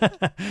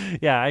 90s.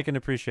 Yeah, I can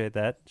appreciate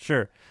that.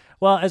 Sure.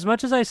 Well, as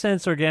much as I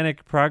sense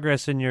organic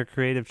progress in your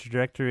creative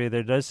trajectory,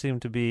 there does seem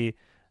to be,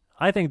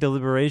 I think,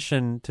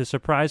 deliberation to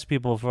surprise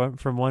people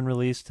from one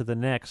release to the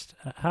next.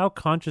 How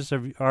conscious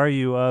are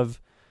you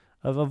of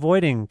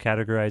avoiding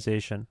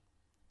categorization?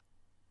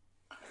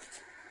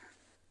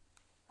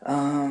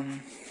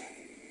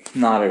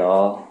 Not at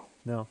all.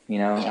 No.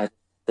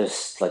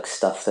 There's like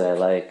stuff that I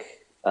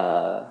like,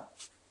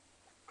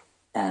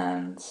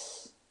 and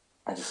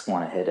I just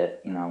want to hit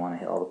it. I want to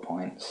hit all the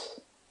points.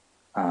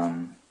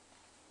 I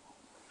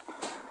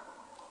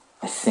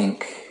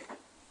think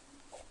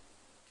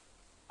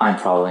I'm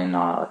probably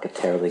not like a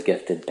terribly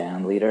gifted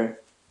band leader,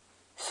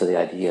 so the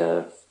idea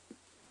of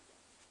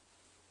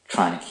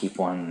trying to keep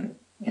one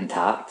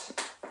intact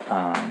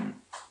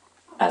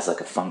as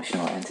like a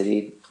functional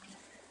entity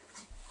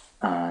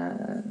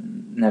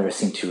never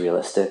seemed too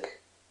realistic.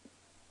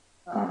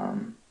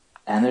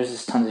 And there's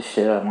just tons of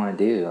shit I want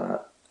to do.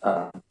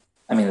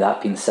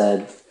 That being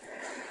said,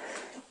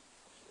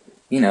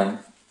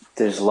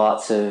 there's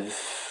lots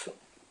of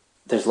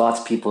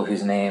people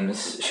whose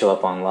names show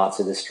up on lots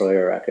of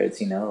Destroyer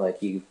records. I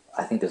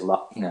think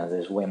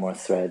there's way more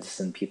threads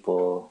than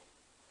people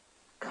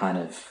kind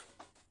of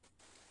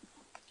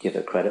give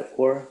it credit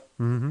for.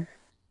 Mm-hmm.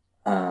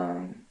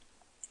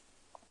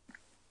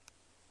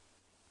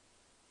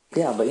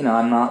 Yeah, but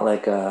I'm not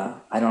like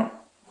I don't.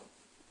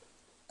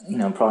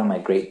 Probably my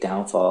great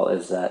downfall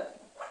is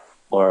that,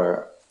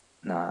 or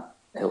not.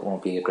 It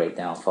won't be a great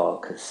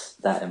downfall because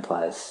that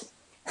implies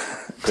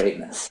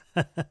greatness.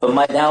 But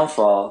my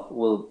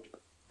downfall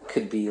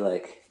could be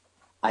like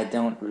I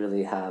don't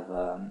really have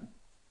an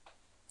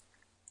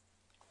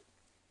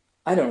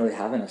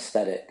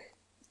aesthetic.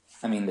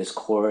 There's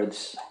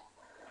chords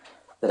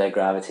that I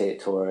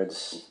gravitate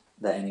towards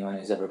that anyone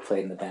who's ever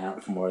played in the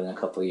band for more than a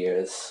couple of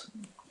years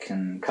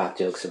can crack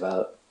jokes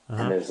about.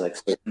 Uh-huh. And there's like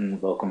certain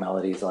vocal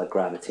melodies I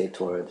gravitate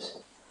towards.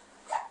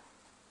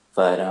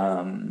 But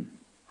I'm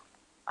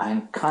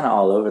kind of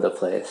all over the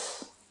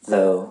place.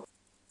 Though,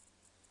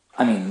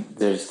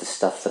 there's the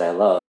stuff that I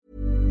love.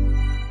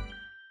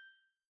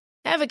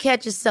 Ever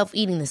catch yourself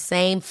eating the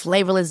same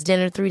flavorless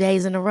dinner 3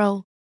 days in a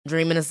row?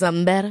 Dreaming of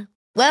something better?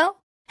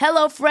 Well,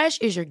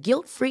 HelloFresh is your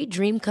guilt-free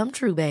dream come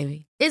true,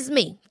 baby. It's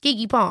me,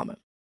 Keke Palmer.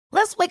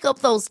 Let's wake up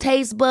those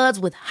taste buds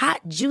with hot,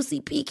 juicy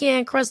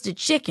pecan-crusted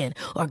chicken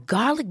or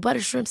garlic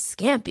butter shrimp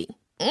scampi.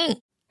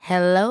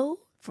 Hello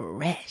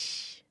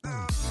Fresh.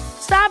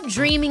 Stop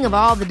dreaming of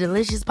all the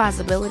delicious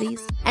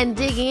possibilities and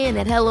dig in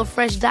at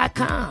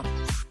HelloFresh.com.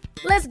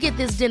 Let's get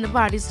this dinner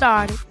party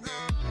started.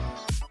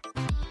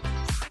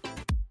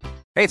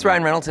 Hey, it's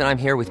Ryan Reynolds, and I'm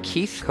here with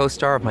Keith,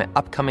 co-star of my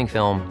upcoming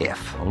film,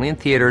 If, only in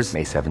theaters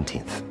May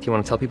 17th. Do you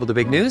want to tell people the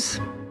big news?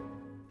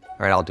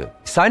 All right, I'll do it.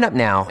 Sign up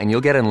now and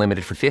you'll get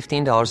unlimited for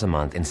 $15 a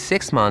month and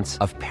 6 months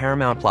of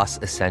Paramount Plus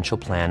Essential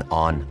Plan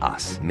on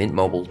us.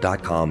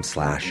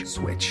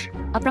 MintMobile.com/switch.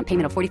 Upfront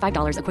payment of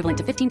 $45 equivalent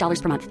to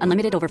 $15 per month.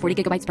 Unlimited over 40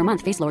 gigabytes per month.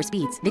 Face lower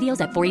speeds.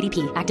 Videos at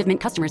 480p. Active Mint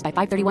customers by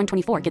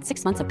 531.24 get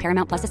 6 months of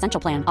Paramount Plus Essential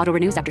Plan. Auto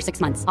renews after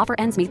 6 months. Offer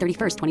ends May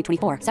 31st,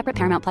 2024. Separate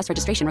Paramount Plus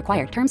registration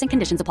required. Terms and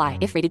conditions apply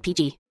if rated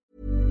PG.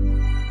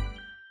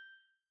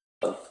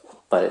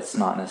 But it's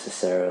not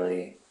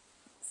necessarily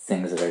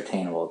things that are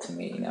attainable to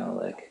me,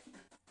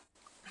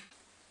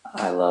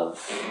 I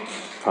love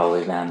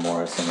probably Van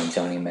Morrison and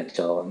Joni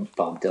Mitchell and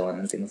Bob Dylan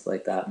and things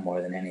like that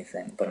more than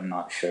anything, but I'm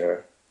not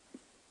sure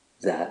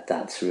that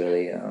that's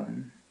really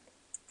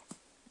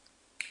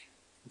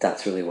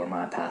where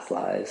my path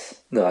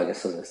lies. Though I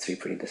guess those are three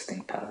pretty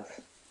distinct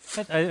paths.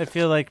 I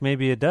feel like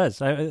maybe it does.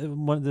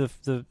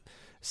 The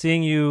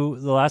seeing you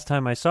the last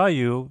time I saw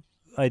you,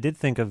 I did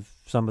think of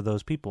some of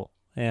those people,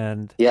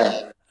 and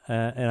yeah.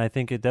 And I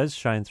think it does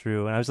shine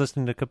through. And I was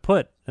listening to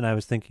Kaput, and I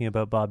was thinking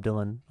about Bob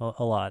Dylan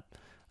a lot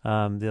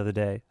the other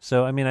day.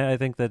 So, I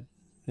think that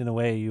in a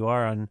way you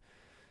are on...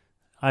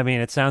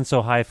 it sounds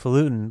so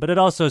highfalutin, but it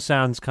also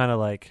sounds kind of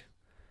like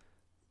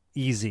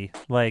easy.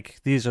 Like,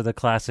 these are the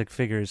classic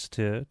figures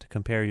to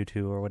compare you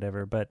to or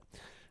whatever. But,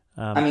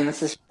 I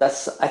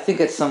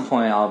think at some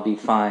point I'll be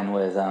fine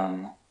with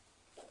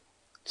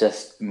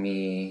just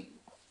me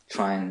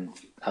trying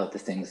out the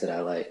things that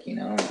I like, you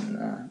know,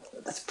 and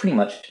that's pretty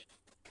much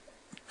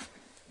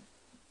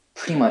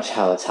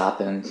how it's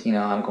happened. You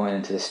know, I'm going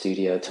into the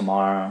studio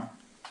tomorrow,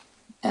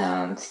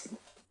 and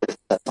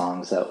the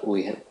songs that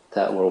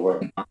we're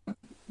working on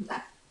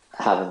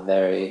have a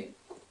very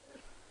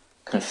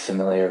kind of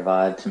familiar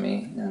vibe to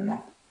me, and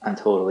I'm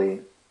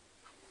totally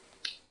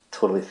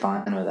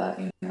fine with that,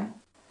 you know.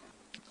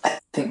 I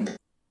think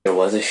there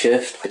was a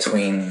shift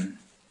between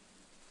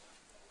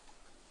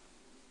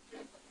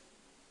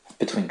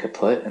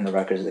Kaput and the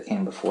records that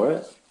came before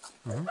it.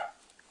 Mm-hmm.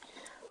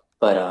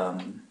 But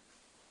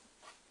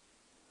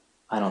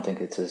I don't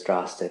think it's as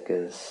drastic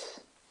as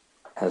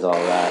all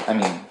that. I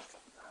mean,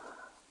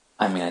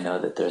 I know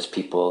that there's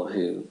people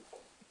who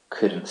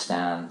couldn't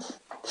stand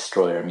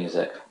Destroyer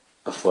music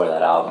before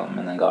that album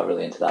and then got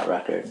really into that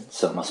record,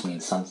 so it must mean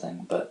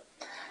something. But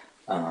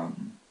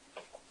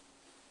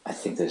I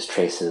think there's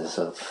traces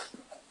of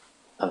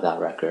that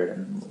record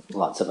and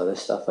lots of other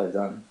stuff I've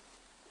done.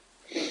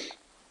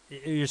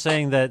 You're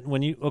saying that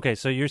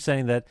so you're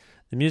saying that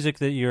the music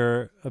that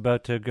you're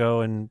about to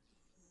go and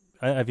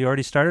have you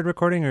already started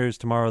recording, or is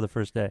tomorrow the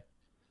first day?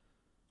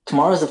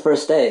 Tomorrow's the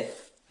first day.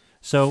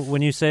 So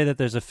when you say that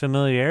there's a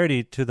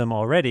familiarity to them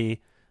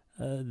already,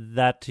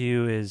 that to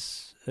you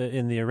is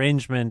in the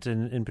arrangement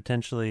and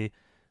potentially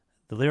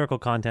the lyrical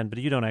content, but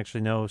you don't actually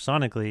know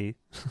sonically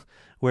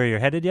where you're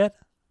headed yet?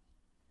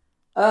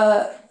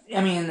 I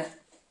mean,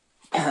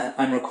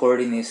 I'm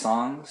recording these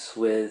songs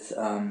with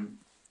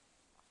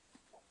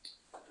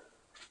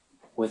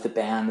the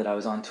band that I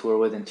was on tour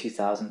with in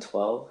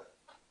 2012.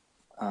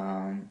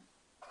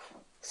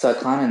 So I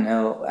kind of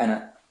know,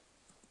 and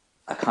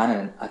I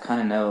kind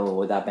of know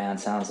what that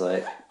band sounds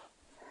like.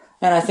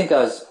 And I think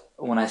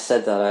when I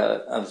said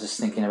that, I was just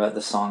thinking about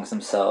the songs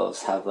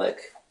themselves have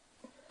like,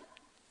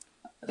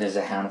 there's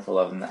a handful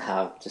of them that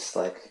have just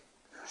like,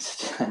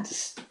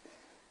 just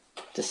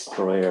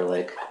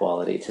Destroyer-like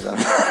quality to them.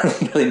 I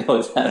don't really know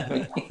what that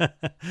means.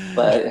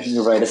 But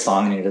you write a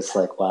song and you're just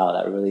like, wow,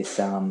 that really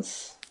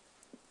sounds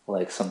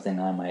like something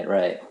I might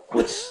write,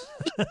 which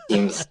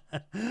seems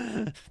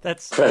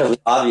that's incredibly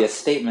obvious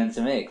statement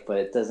to make, but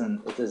it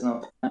doesn't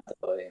that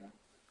way, you know?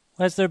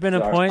 Has there been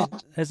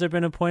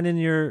a point in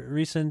your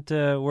recent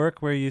work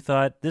where you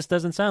thought, this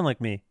doesn't sound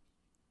like me?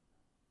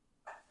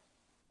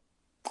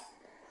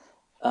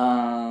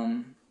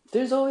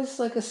 There's always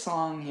like a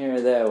song here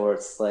or there where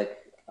it's like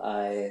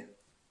I'm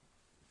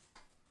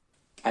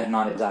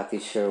not exactly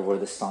sure where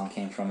the song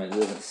came from. It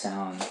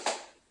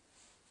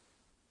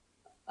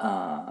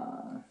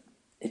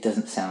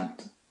doesn't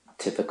sound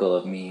typical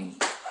of me.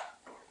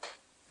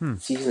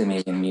 It's usually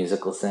maybe a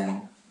musical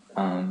thing.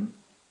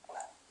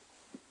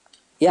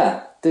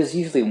 Yeah, there's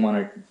usually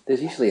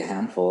a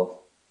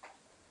handful.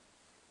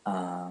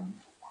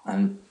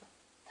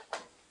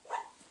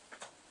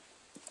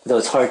 Though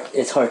it's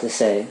hard to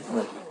say.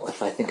 Like,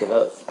 if I think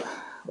about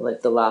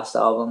like the last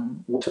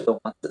album, which are the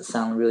ones that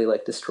sound really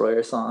like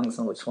Destroyer songs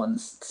and which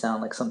ones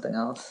sound like something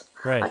else.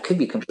 Right. I could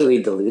be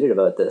completely deluded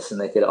about this,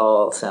 and they could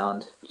all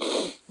sound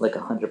like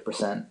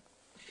 100%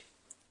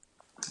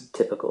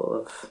 typical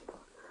of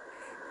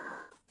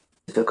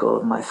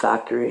my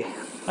factory.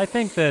 I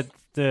think that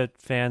the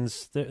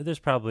fans, there's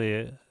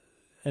probably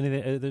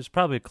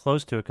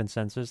close to a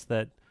consensus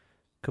that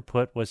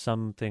Kaput was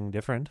something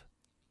different.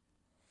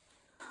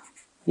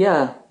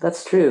 Yeah,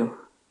 that's true.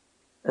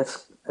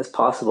 That's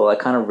possible. I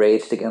kind of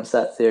raged against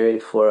that theory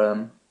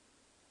for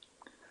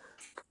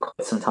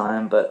quite some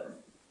time,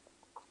 but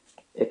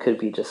it could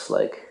be just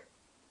like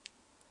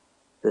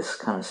this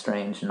kind of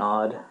strange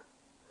nod.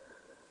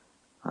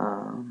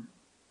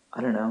 I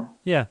don't know.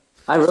 Yeah.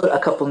 I wrote a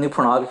couple New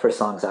Pornographer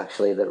songs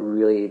actually that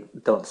really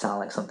don't sound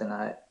like something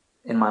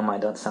in my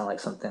mind don't sound like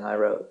something I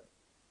wrote.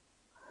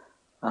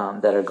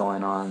 That are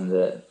going on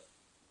the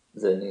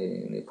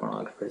new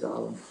Pornographers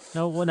album.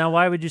 Now,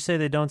 why would you say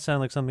they don't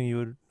sound like something you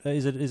would?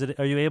 Is it?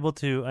 Are you able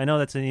to? I know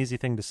that's an easy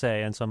thing to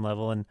say on some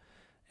level,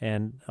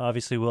 and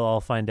obviously we'll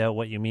all find out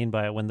what you mean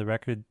by it when the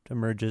record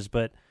emerges.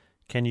 But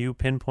can you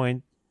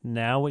pinpoint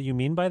now what you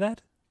mean by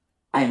that?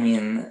 I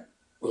mean,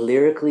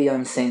 lyrically,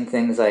 I'm saying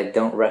things I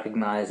don't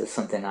recognize as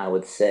something I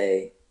would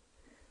say.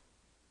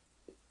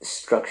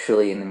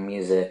 Structurally, in the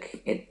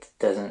music, it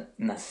doesn't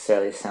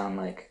necessarily sound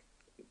like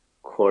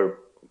chord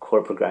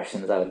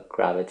progressions I would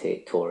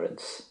gravitate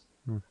towards.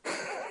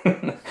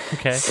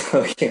 Okay.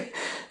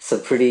 So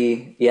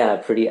pretty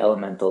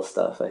elemental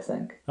stuff, I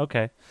think.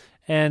 Okay.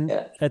 And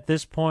at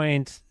this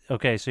point,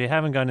 okay, so you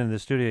haven't gone into the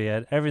studio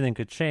yet. Everything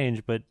could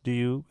change, but do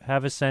you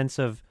have a sense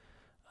of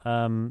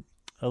a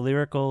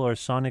lyrical or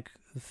sonic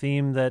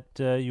theme that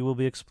you will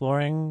be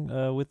exploring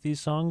with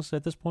these songs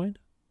at this point?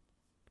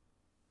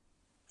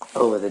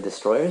 Oh, with the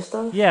Destroyer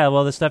stuff? Yeah,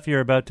 well, the stuff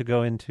you're about to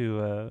go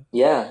into.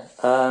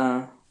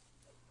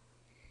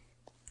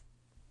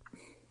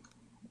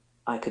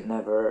 I could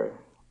never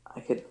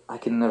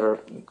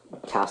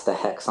cast a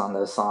hex on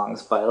those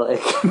songs by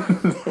like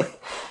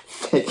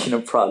making a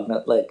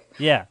prognet, like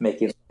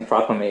making like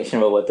proclamation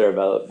about what they're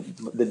about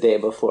the day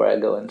before I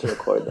go in to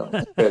record them.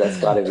 Sure, that's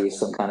got to be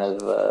some kind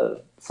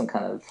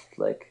of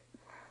like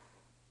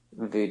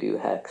voodoo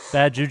hex.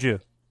 Bad juju.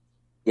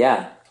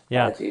 Yeah.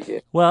 Yeah. Bad juju.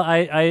 Well,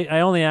 I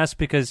only ask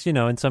because, you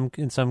know, in some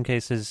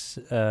cases,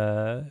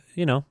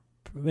 you know,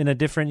 in a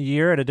different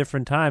year at a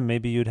different time,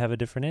 maybe you'd have a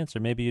different answer.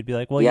 Maybe you'd be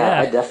like, well,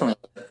 yeah, I definitely.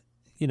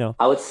 You know,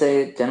 I would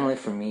say generally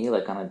for me,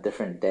 like on a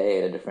different day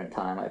at a different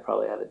time, I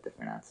probably have a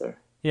different answer.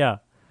 Yeah.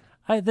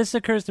 This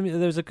occurs to me.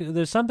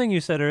 There's something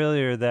you said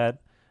earlier that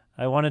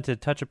I wanted to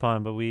touch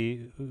upon, but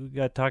we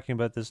got talking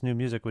about this new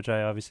music, which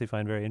I obviously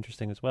find very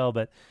interesting as well.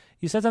 But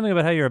you said something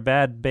about how you're a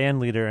bad band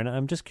leader, and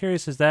I'm just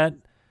curious, is that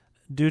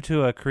due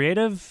to a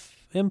creative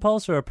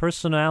impulse or a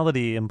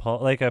personality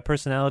impulse, like a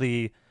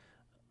personality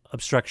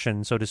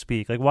obstruction, so to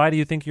speak? Like, why do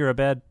you think you're a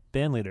bad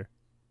band leader?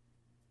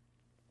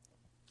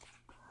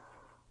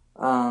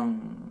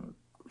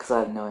 Because I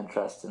have no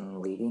interest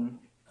in leading.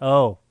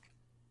 Oh.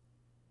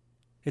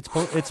 It's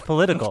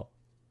political.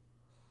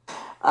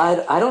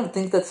 I don't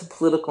think that's a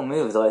political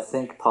move, though. I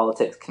think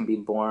politics can be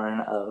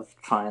born of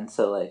trying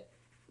to like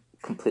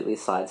completely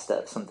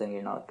sidestep something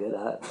you're not good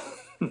at.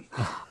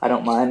 I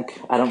don't mind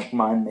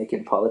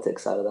making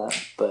politics out of that,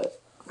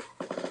 but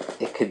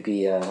it could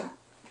be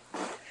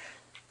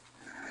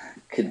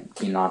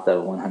not the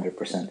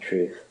 100%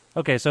 truth.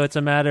 Okay, so it's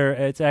a matter.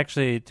 It's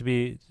actually, to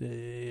be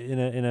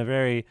in a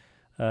very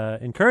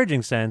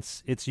encouraging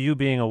sense, it's you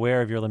being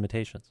aware of your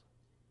limitations.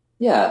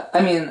 Yeah,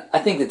 I mean, I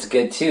think it's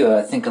good too.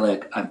 I think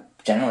like I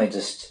generally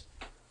just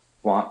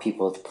want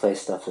people to play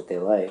stuff that they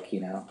like, you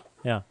know.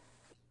 Yeah.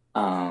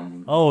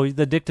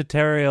 The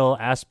dictatorial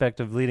aspect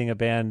of leading a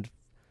band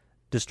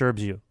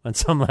disturbs you on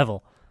some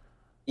level.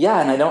 Yeah,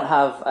 and I don't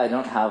have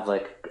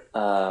like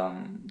you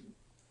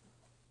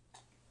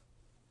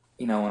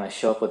know, when I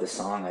show up with a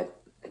song, I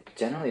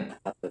generally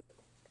have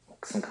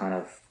some kind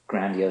of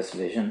grandiose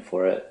vision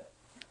for it.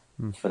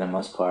 For the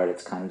most part,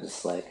 it's kind of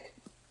just like,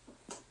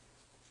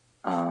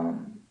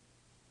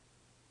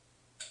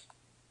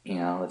 you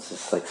know, let's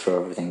just like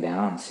throw everything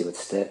down and see what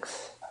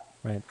sticks.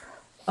 Right.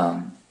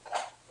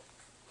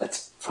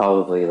 That's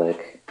probably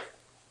like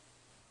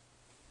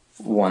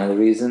one of the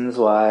reasons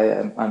why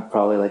I'm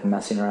probably like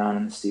messing around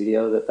in the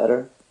studio a bit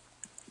better.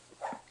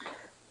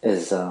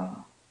 Is I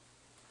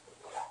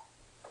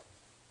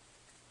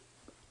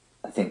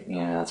think, you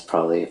know, that's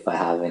probably, if I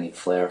have any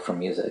flair for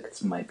music,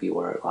 it might be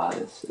where it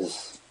lies.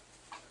 Is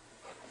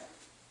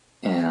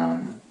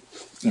in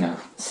you know,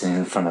 sitting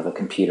in front of a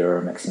computer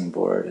or mixing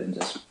board and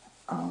just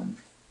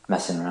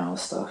messing around with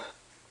stuff,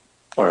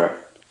 or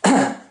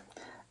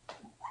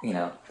you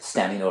know,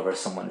 standing over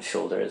someone's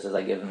shoulders as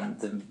I give them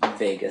the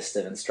vaguest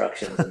of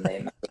instructions and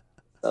they mess with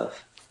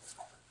stuff.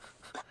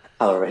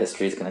 However,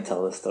 history is going to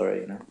tell the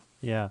story, you know.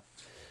 Yeah.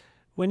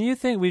 When you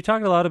think, we've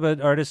talked a lot about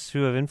artists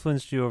who have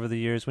influenced you over the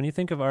years. When you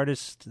think of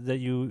artists that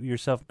you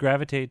yourself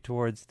gravitate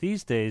towards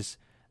these days,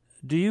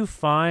 do you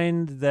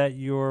find that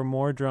you're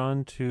more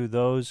drawn to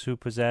those who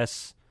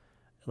possess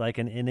like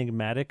an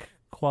enigmatic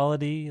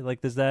quality?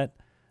 Like, does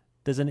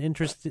an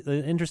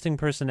interesting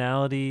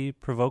personality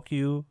provoke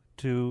you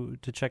to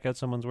check out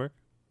someone's work?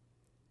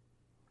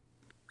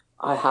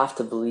 I have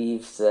to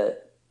believe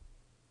that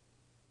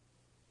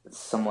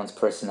someone's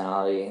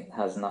personality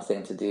has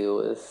nothing to do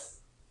with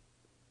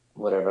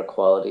whatever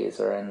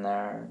qualities are in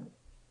their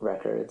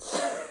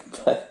records.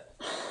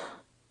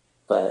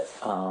 but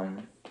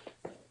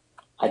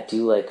I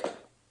do like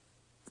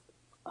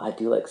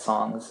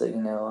songs that,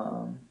 you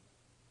know,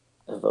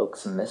 evoke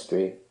some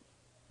mystery.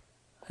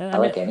 I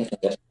like anything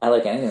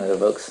that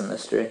evokes some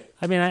mystery.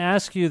 I mean, I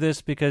ask you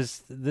this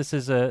because this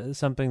is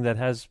something that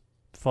has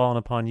fallen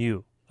upon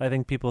you. I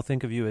think people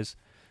think of you as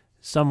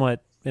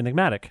somewhat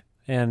enigmatic,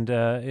 and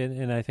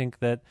I think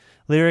that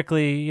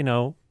lyrically, you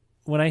know,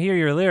 when I hear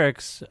your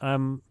lyrics,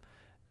 and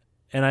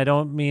I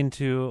don't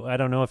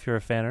know if you're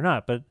a fan or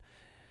not, but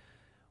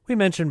we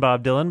mentioned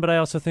Bob Dylan, but I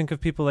also think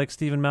of people like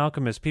Stephen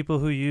Malcolm as people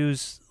who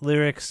use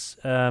lyrics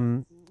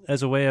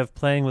as a way of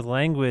playing with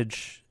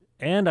language,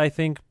 and I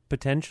think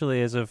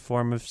potentially as a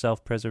form of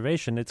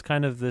self-preservation. It's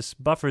kind of this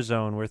buffer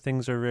zone where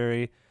things are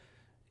very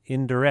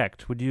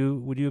indirect. Would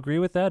you agree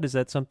with that? Is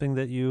that something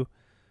that you...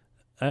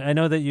 I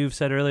know that you've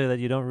said earlier that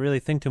you don't really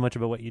think too much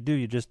about what you do,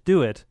 you just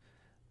do it,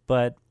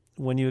 but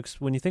when you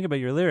think about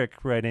your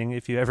lyric writing,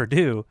 if you ever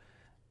do,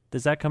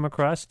 does that come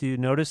across? Do you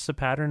notice a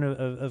pattern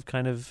of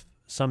kind of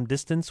some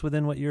distance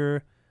within what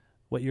you're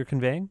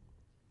conveying?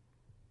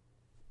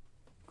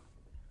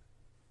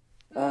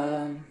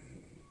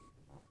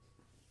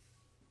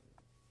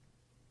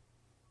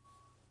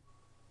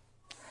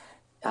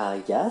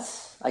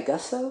 Yes, I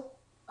guess so.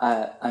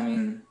 I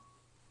mean,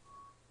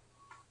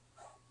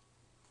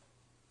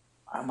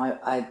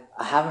 I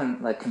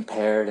haven't like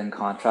compared and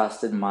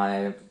contrasted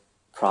my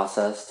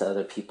process to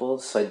other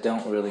people's, so I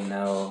don't really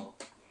know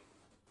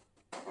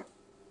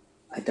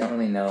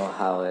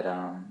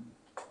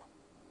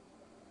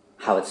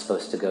how it's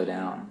supposed to go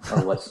down,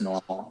 or what's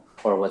normal,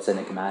 or what's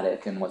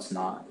enigmatic and what's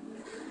not.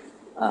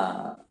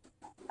 I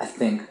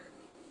think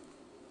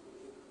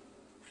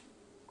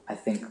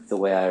the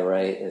way I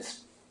write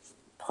is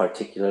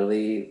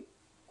particularly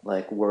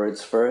like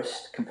words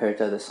first compared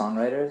to other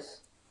songwriters.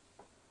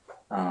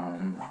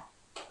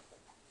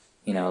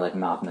 You know, like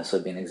Malcolmus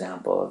would be an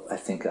example. I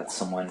think that's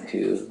someone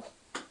who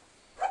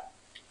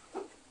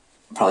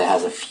probably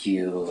has a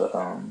few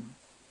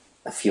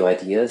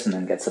ideas and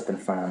then gets up in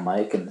front of the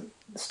mic and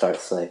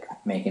starts like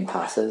making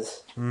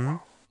passes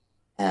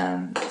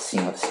and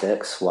seeing what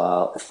sticks.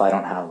 While if I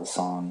don't have the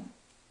song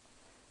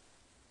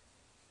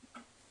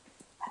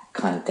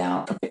kind of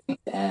down from beginning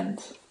to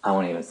end, I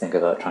won't even think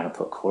about trying to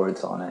put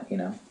chords on it, you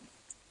know?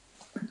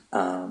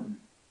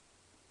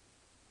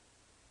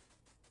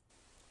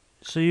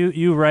 So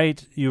you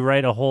write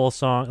a whole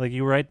song, like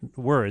you write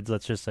words,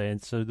 let's just say,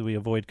 and so that we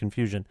avoid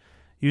confusion.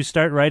 You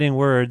start writing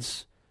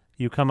words,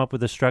 you come up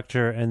with a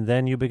structure, and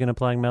then you begin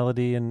applying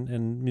melody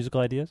and musical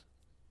ideas?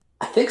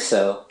 I think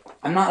so.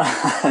 I'm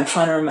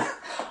trying to remember.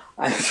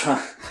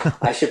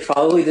 I should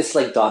probably just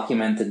like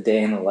document the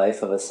day in the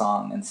life of a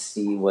song and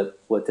see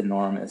what the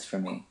norm is for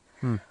me.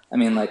 I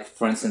mean, like,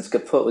 for instance,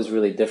 Kaput was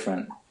really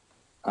different.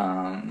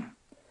 That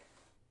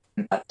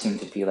seemed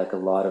to be like a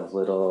lot of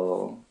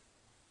little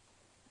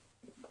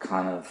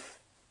kind of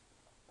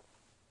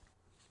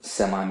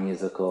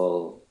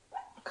semi-musical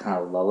kind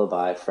of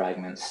lullaby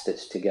fragments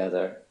stitched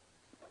together.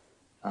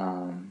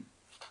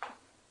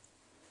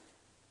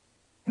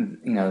 You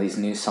know, these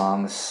new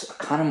songs are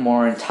kind of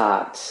more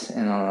intact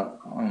and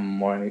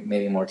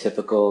maybe more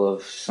typical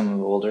of some of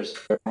the older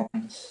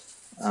songs.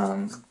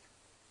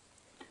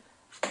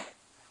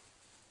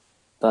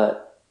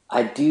 But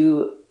I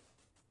think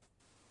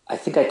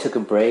I took a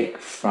break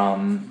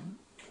from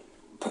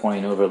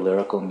poring over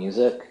lyrical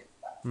music,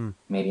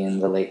 maybe in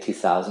the late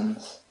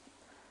 2000s.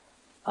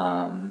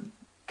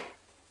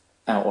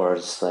 Or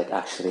just like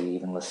actually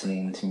even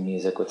listening to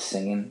music with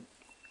singing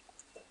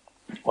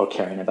or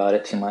caring about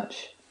it too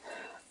much.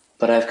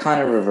 But I've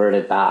kind of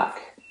reverted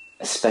back,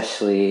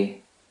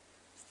 especially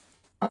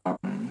I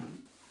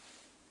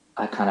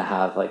kind of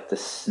have like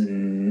this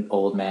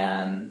old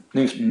man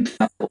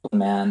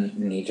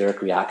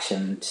knee-jerk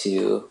reaction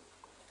to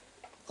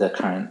the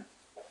current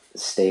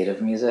state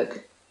of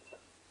music,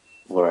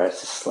 where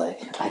it's just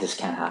like, I just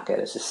can't hack it.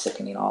 It's just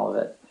sickening, all of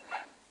it.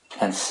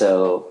 And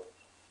so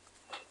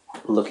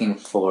looking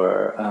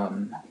for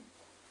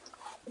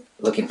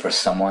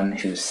someone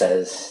who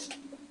says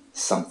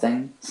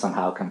something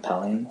somehow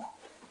compelling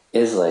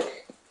is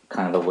like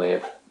kind of a way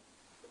of,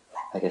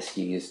 I guess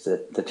you used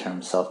the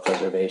term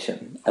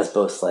self-preservation, as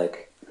both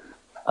like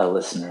a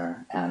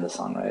listener and a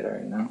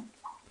songwriter, you know?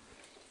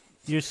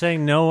 You're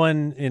saying no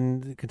one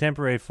in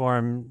contemporary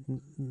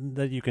form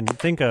that you can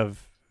think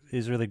of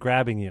is really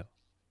grabbing you.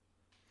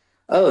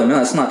 Oh, no,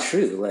 that's not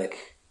true.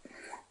 Like,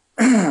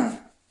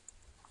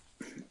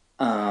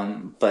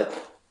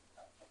 but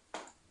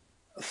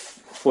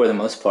for the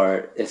most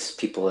part, it's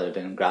people that have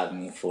been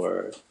grabbing me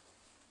for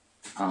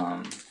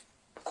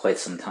quite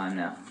some time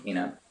now, you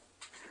know?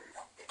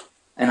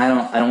 And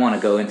I don't want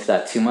to go into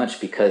that too much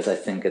because I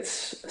think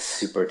it's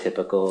super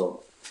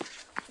typical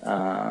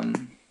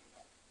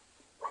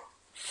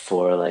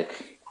for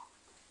like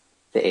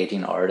the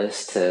aging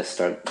artist to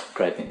start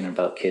griping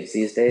about kids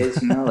these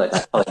days, you know? Like,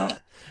 I probably don't,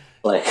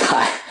 like,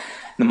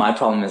 my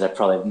problem is I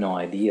probably have no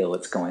idea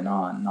what's going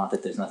on. Not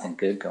that there's nothing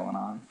good going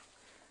on.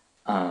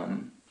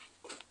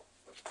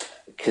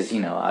 Because,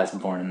 you know, I was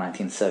born in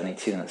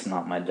 1972 and it's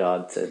not my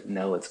job to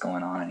know what's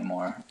going on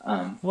anymore.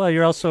 Well,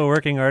 you're also a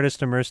working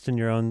artist immersed in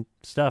your own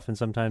stuff, and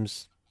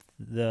sometimes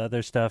the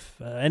other stuff,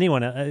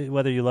 anyone,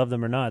 whether you love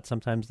them or not,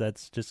 sometimes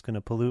that's just going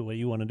to pollute what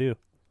you want to do.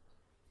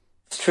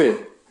 It's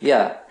true,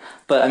 yeah.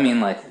 But, I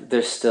mean, like,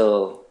 there's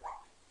still,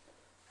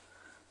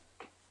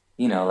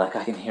 you know, like,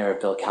 I can hear a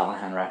Bill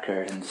Callahan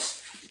record and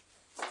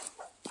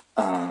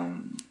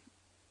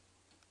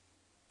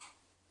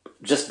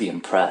just be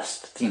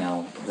impressed, you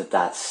know,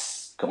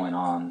 that's going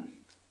on.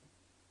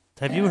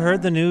 Have you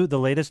heard the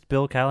latest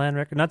Bill Callahan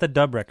record? Not the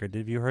dub record.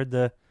 Have you heard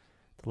the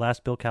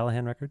last Bill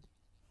Callahan record?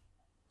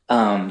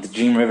 The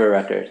Dream River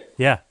record.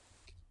 Yeah.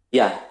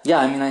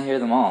 I mean, I hear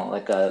them all.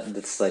 Like,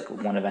 it's like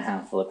one of a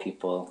handful of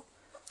people.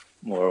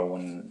 Or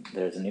when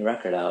there's a new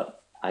record out,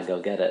 I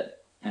go get it,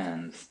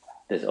 and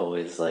there's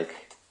always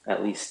like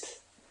at least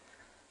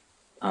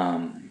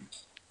a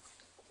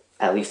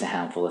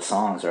handful of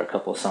songs or a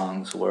couple of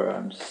songs where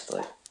I'm just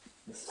like,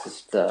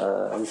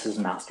 this is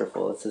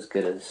masterful. It's as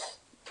good as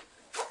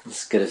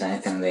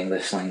anything in the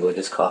English language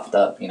is coughed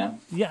up, you know?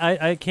 Yeah,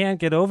 I can't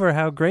get over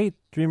how great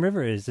Dream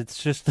River is.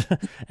 It's just,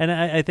 and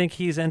I think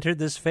he's entered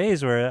this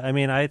phase where, I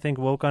mean, I think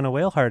Woke on a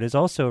Whale Heart is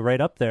also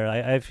right up there.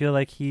 I feel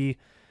like he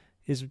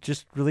is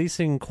just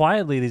releasing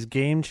quietly these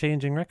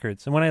game-changing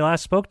records. And when I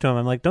last spoke to him,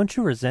 I'm like, don't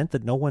you resent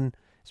that not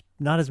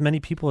as many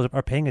people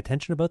are paying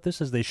attention about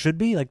this as they should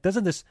be? Like,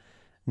 doesn't this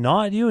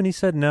gnaw at you? And he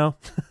said, no.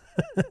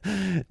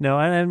 No,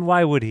 and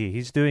why would he?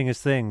 He's doing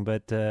his thing,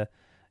 but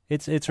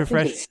it's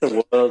refreshing.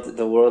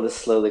 The world is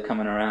slowly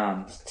coming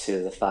around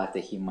to the fact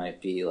that he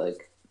might be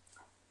like,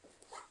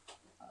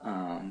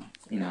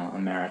 you know,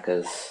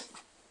 America's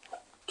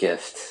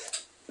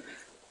gift.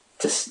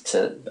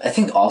 I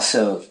think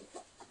also,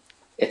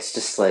 it's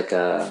just like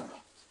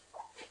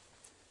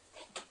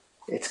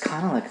it's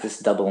kind of like this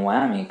double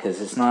whammy,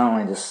 because it's not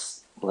only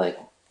just like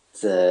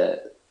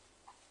the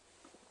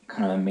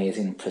kind of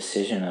amazing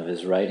precision of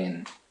his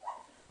writing,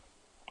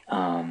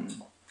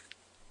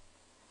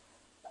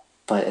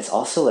 but it's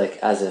also like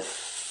as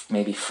if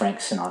maybe Frank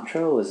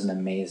Sinatra was an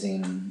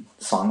amazing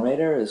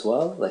songwriter as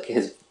well. Like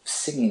his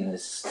singing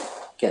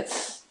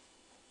gets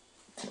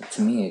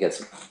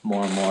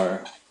more and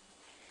more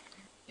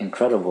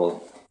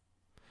incredible.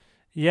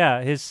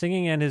 Yeah, his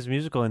singing and his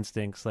musical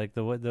instincts, like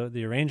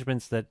the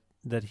arrangements that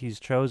he's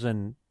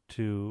chosen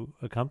to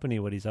accompany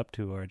what he's up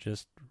to, are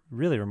just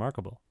really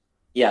remarkable.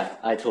 Yeah,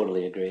 I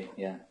totally agree.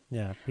 Yeah.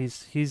 Yeah,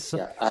 he's.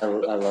 Yeah, I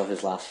love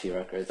his last few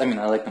records. I mean,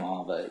 I like them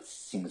all, but it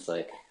seems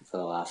like the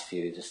last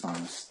few just on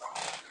this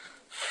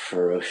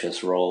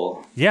ferocious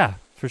roll. Yeah,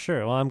 for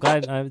sure. Well, I'm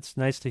glad. It's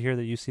nice to hear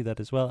that you see that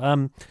as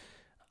well.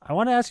 I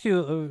want to ask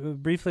you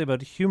briefly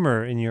about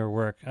humor in your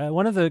work.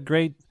 One of the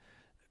great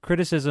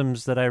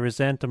criticisms that I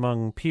resent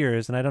among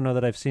peers, and I don't know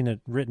that I've seen it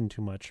written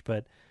too much,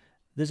 but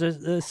there's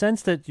a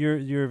sense that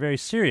you're very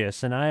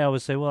serious, and I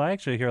always say, well, I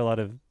actually hear a lot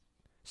of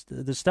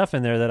the stuff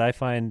in there that I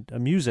find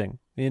amusing,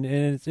 and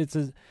it's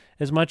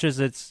as much as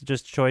it's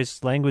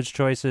just language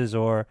choices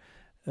or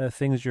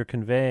things you're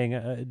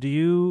conveying. Do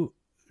you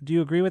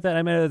agree with that?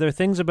 I mean, are there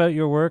things about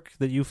your work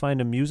that you find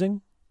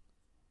amusing?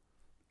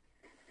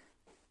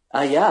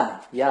 Yeah.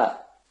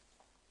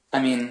 I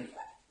mean,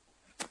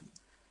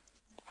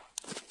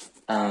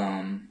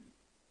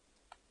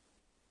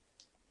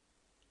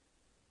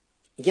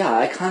 yeah,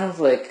 I kind of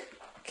like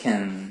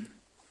can.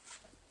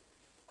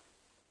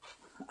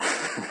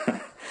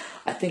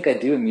 I think I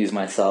do amuse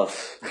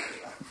myself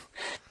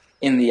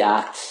in the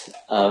act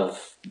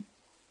of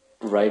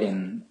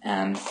writing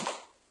and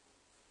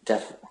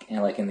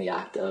like in the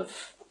act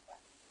of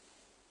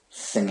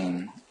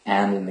singing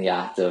and in the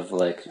act of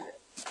like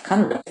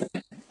kind of.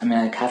 I mean,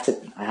 I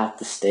have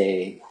to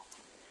stay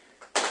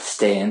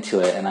into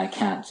it, and I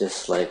can't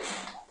just hone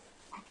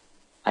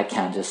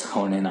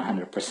in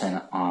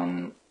 100%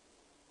 on,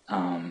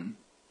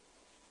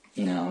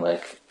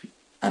 like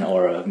an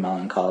aura of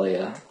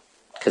melancholia,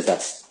 because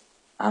that's,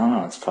 I don't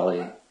know, it's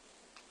probably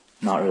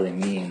not really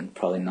me, and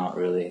probably not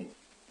really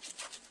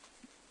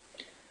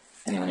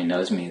anyone who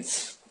knows me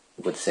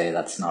would say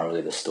that's not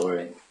really the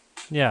story.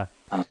 Yeah.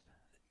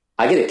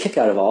 I get a kick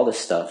out of all this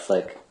stuff,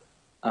 like,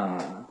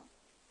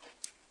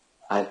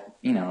 I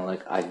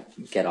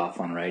get off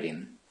on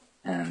writing,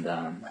 and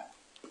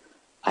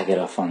I get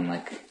off on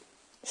like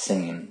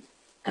singing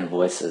and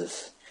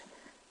voices.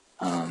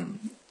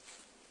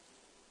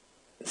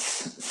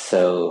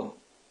 So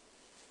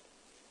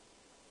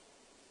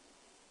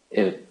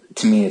to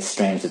me, it's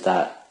strange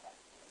that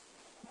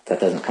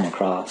doesn't come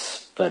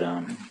across. But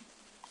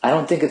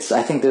I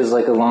think there's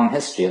like a long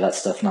history of that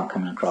stuff not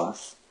coming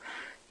across.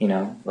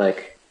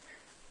 Like.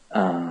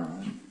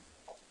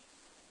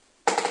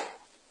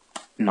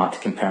 Not to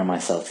compare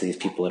myself to these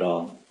people at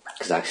all,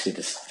 because actually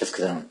just because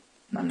I'm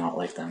not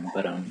like them,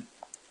 but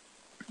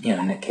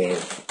Nick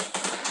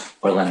Cave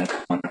or Leonard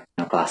Cohen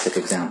are classic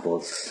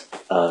examples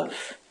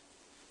of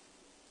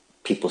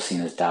people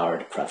seen as dour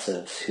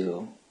depressives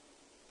who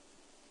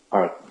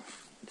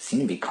seem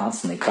to be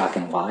constantly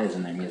cracking wise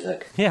in their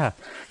music. Yeah.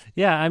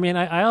 I mean,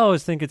 I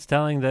always think it's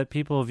telling that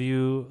people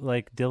view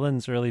like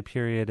Dylan's early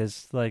period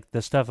as like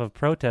the stuff of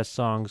protest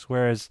songs,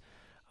 whereas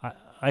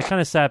I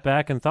kind of sat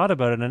back and thought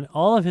about it, and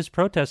all of his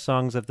protest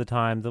songs at the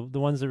time, the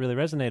ones that really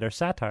resonate, are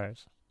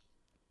satires.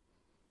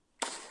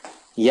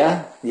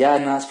 Yeah,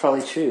 and that's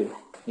probably true.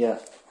 Yeah,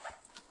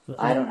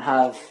 I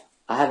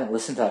haven't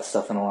listened to that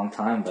stuff in a long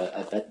time, but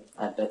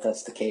I bet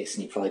that's the case,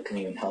 and he probably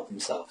couldn't even help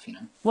himself,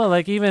 Well,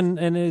 like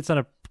and it's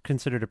not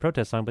considered a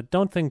protest song, but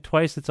 "Don't Think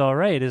Twice, It's All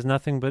Right" is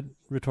nothing but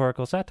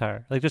rhetorical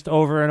satire, like just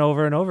over and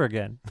over and over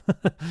again.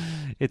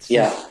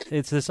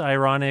 It's this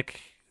ironic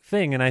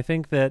thing, and I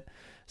think that.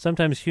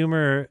 Sometimes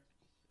humor,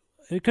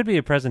 it could be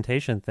a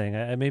presentation thing.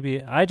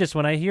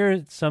 When I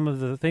hear some of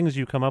the things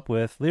you come up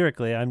with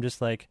lyrically, I'm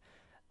just like,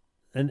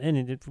 and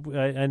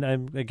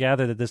I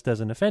gather that this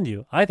doesn't offend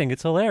you. I think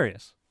it's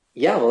hilarious.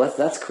 Yeah, well,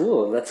 that's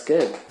cool. That's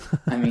good.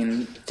 I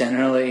mean,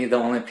 generally the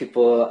only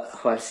people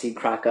who I see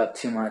crack up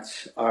too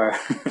much are,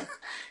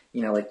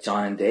 like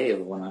John and Dave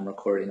when I'm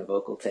recording a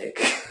vocal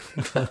take.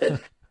 But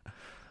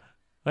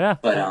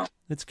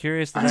it's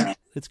curious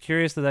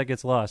that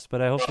gets lost.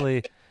 But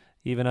hopefully.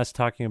 Even us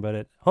talking about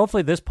it.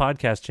 Hopefully this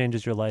podcast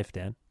changes your life,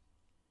 Dan.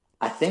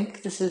 I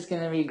think this is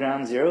going to be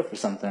ground zero for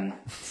something.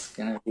 It's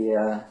going to be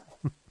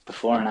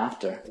before and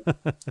after.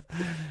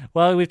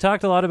 Well, we've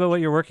talked a lot about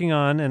what you're working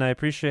on, and I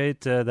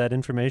appreciate that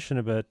information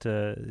about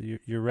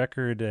your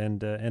record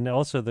and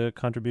also the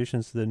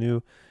contributions to the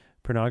new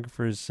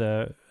Pornographers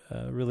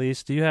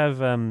release. Do you have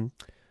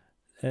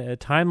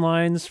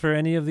timelines for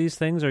any of these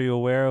things? Are you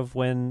aware of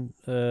when,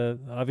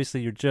 obviously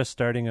you're just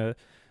starting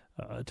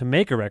to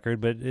make a record,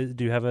 but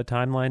do you have a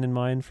timeline in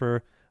mind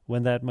for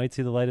when that might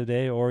see the light of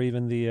day, or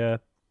even the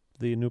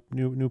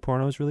new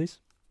Pornos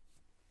release?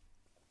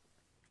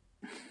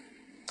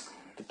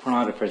 The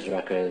Pornographers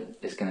record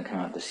is going to come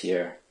out this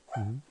year,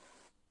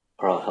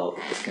 or I'll help.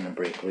 It's going to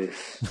break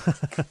loose.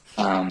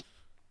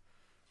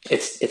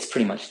 it's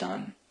pretty much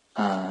done.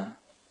 And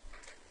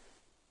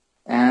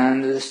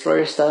the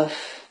Destroyer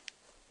stuff,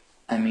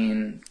 I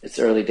mean, it's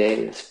early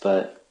days,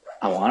 but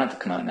I want it to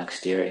come out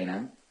next year, you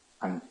know?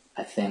 I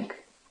think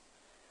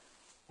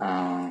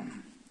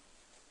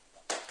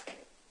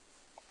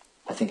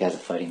it has a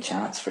fighting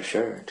chance for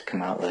sure to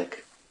come out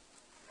like,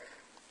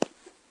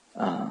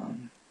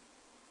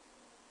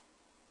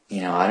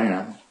 you know, I don't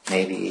know,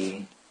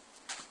 maybe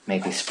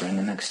spring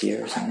of next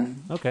year or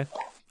something. Okay.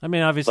 I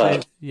mean, obviously,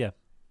 But, yeah.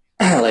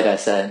 like I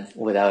said,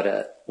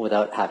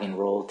 without having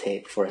roll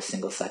tape for a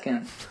single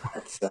second,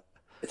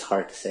 it's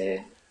hard to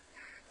say.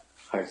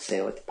 Hard to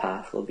say what the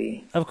path will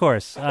be. Of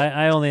course.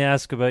 I only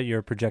ask about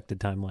your projected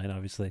timeline,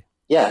 obviously.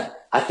 Yeah,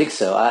 I think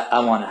so.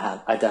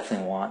 I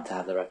definitely want to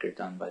have the record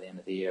done by the end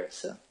of the year.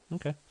 So.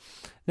 Okay.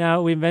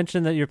 Now, we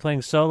mentioned that you're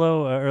playing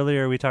solo.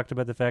 Earlier, we talked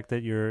about the fact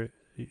that you're,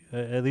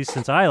 at least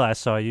since I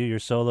last saw you, your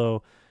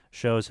solo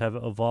shows have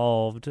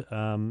evolved.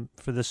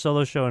 For the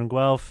solo show in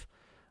Guelph,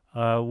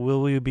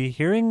 will we be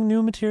hearing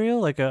new material,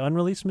 like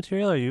unreleased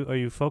material? Are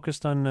you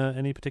focused on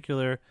any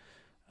particular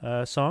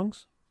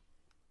songs?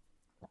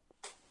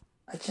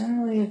 I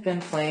generally have been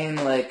playing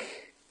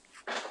like,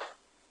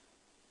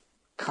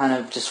 kind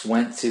of just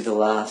went through the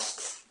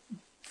last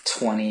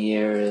 20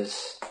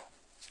 years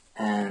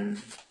and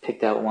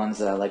picked out ones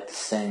that I like to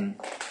sing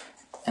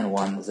and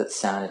ones that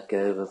sounded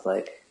good with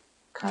like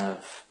kind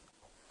of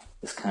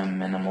this kind of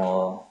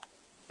minimal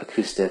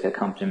acoustic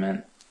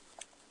accompaniment.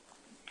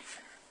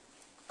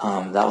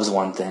 That was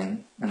one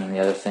thing. And then the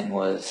other thing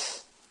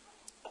was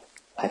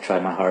I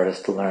tried my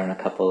hardest to learn a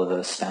couple of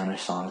those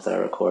Spanish songs that I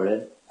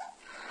recorded.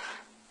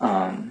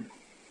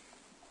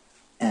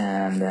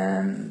 And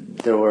then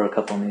there were a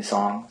couple new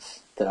songs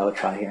that I would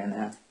try here and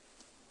there.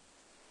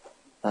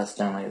 That's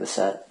generally the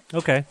set.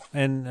 Okay.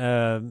 And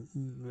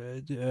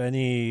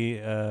any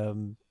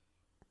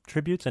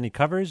tributes, any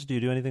covers? Do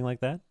you do anything like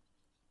that?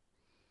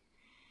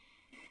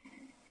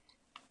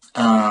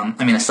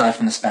 I mean, aside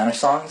from the Spanish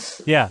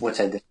songs, yeah, which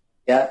I did.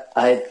 Yeah,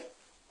 I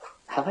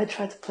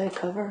tried to play a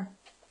cover.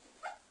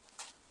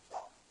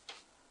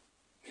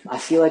 I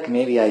feel like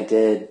maybe I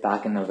did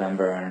back in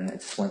November, and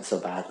it just went so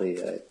badly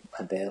that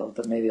I bailed.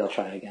 But maybe I'll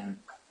try again.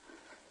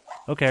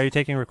 Okay, are you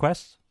taking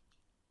requests?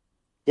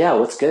 Yeah,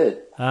 what's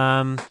good?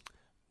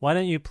 Why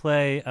don't you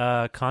play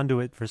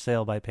 "Conduit for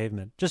Sale" by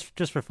Pavement,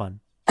 just for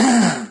fun?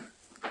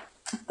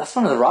 That's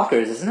one of the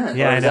rockers, isn't it?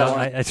 Yeah, I know.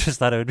 I just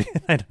thought it would be.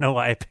 I don't know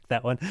why I picked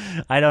that one.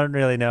 I don't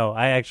really know.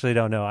 I actually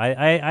don't know.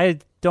 I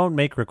don't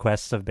make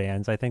requests of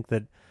bands. I think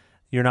that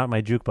you're not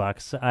my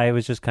jukebox. I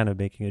was just kind of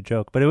making a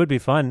joke, but it would be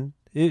fun.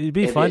 It'd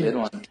be fun.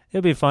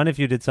 It'd be fun if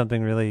you did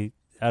something really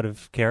out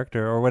of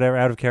character or whatever,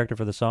 out of character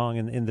for the song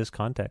in this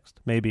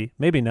context. Maybe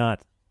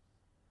not.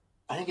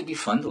 I think it'd be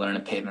fun to learn a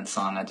Pavement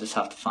song. I just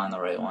have to find the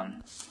right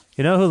one.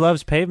 You know who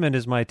loves Pavement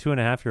is my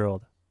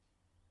 2.5-year-old.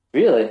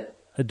 Really?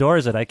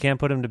 Adores it. I can't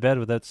put him to bed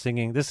without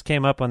singing. This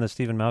came up on the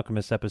Stephen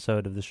Malcolmus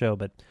episode of the show,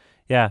 but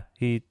yeah,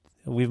 we've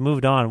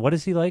moved on. What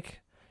is he like?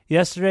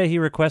 Yesterday he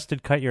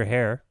requested "Cut Your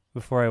Hair"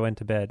 before I went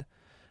to bed,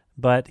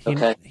 but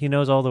he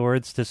knows all the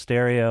words to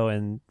 "Stereo"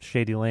 and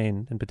 "Shady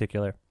Lane" in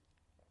particular.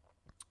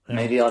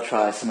 Maybe I'll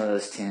try some of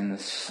those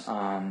tunes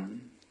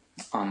on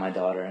my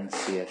daughter and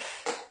see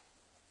if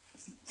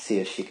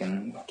she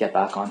can get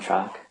back on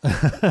track.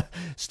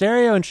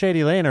 "Stereo" and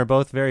 "Shady Lane" are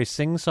both very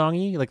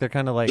sing-songy, like they're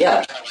kind of like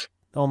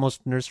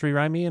almost nursery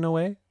rhymey in a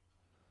way.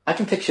 I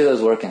can picture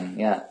those working,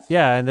 yeah.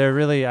 Yeah, and they're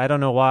really, I don't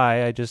know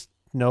why, I just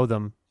know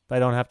them. I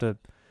don't have to,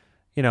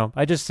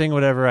 I just sing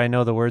whatever I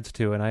know the words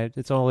to, and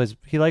it's always,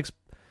 he likes,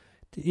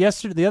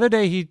 the other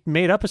day he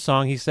made up a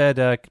song. He said,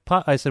 I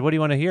said, "What do you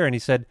want to hear?" And he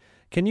said,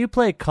 "Can you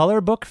play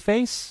Color Book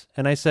Face?"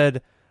 And I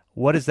said,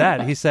 "What is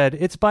that?" He said,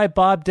 "It's by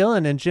Bob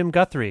Dylan and Jim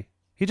Guthrie."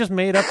 He just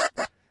made up,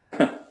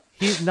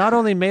 he not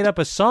only made up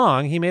a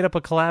song, he made up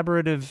a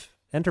collaborative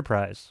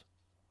enterprise.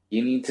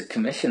 You need to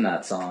commission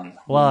that song.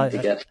 Well, to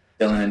get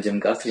Dylan and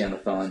Jim Guthrie on the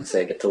phone and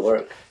say, "Get to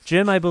work."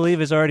 Jim, I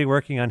believe, is already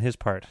working on his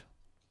part.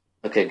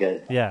 Okay,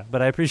 good. Yeah,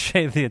 but I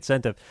appreciate the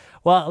incentive.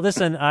 Well,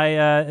 listen,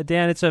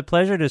 Dan, it's a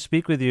pleasure to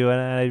speak with you,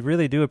 and I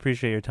really do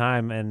appreciate your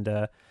time.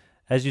 And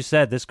as you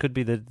said, this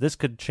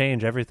could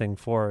change everything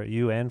for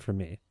you and for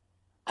me.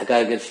 I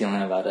got a good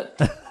feeling about it.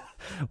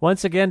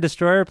 Once again,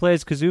 Destroyer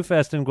plays Kazoo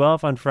Fest in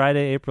Guelph on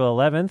Friday, April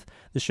 11th.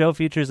 The show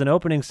features an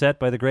opening set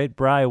by the great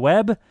Bry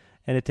Webb,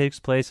 and it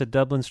takes place at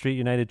Dublin Street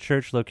United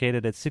Church,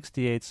 located at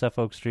 68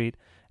 Suffolk Street.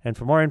 And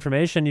for more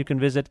information, you can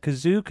visit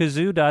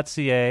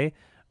kazookazoo.ca,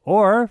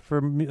 or for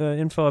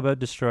info about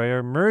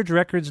Destroyer,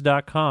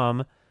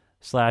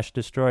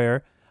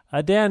 mergerecords.com/Destroyer.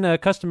 Dan,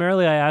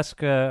 customarily I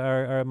ask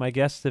my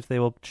guests if they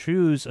will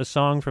choose a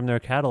song from their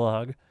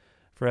catalog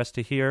for us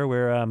to hear.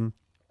 We're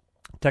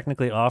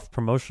technically off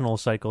promotional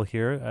cycle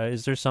here.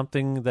 Is there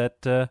something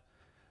that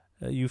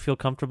you feel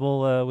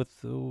comfortable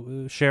with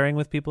sharing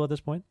with people at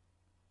this point?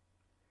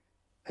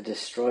 A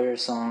Destroyer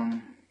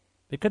song.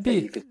 It could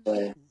be.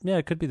 Yeah,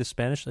 it could be the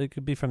Spanish. It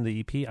could be from the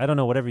EP. I don't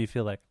know. Whatever you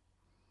feel like.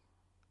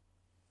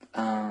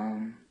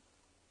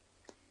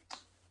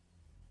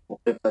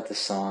 What about the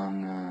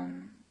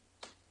song?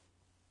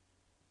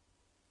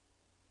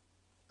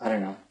 I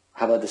don't know.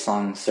 How about the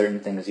song "Certain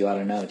Things You Ought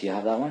to Know"? Do you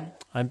have that one?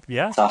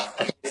 Yeah. I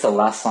think it's the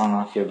last song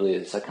off your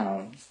blues. I kind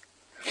of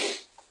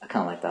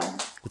like that one.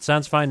 It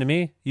sounds fine to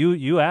me.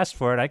 You asked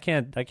for it. I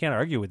can't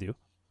argue with you.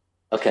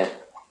 Okay.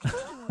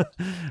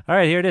 All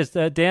right, here it is.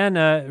 Dan,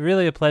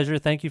 really a pleasure.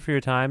 Thank you for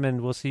your time,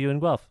 and we'll see you in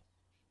Guelph.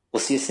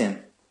 We'll see you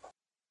soon.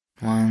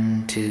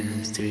 1, 2,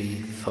 3,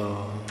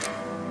 4.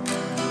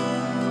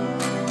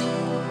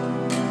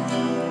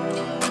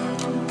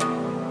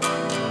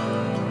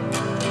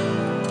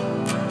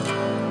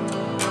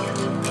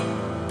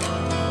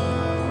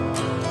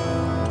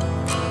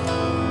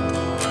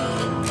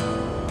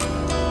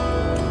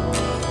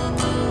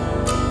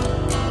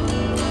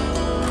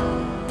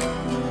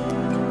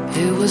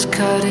 It was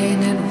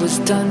cutting, it was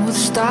done with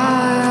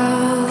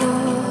style.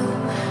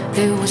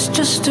 It was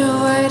just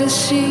a way to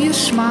see you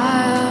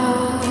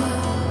smile.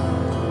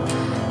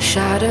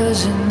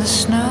 Shadows in the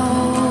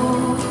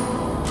snow.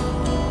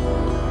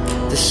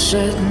 There's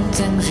certain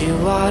things you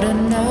ought to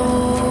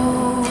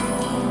know.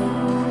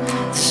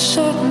 There's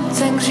certain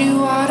things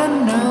you ought to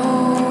know.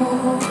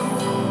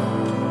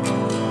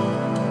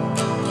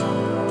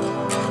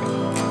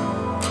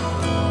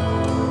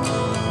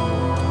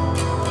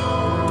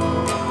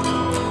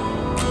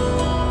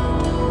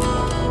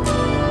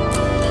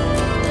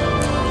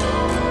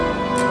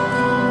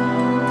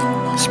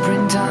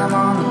 Springtime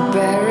on the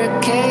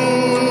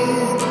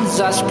barricades,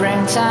 our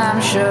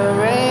springtime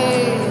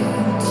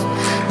charades.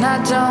 Now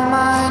don't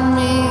mind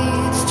me,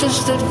 it's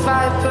just that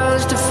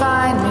vipers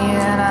define me,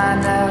 and I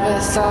never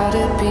thought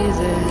it'd be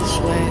this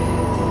way.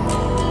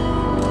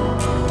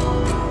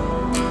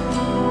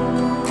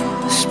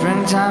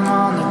 Springtime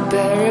on the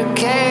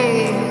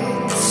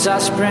barricades, our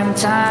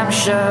springtime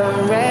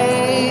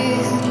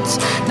charades.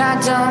 Now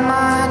don't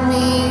mind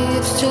me,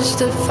 it's just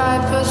that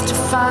vipers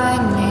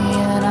define me,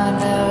 and I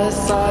never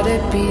thought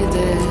it'd be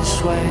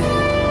this way.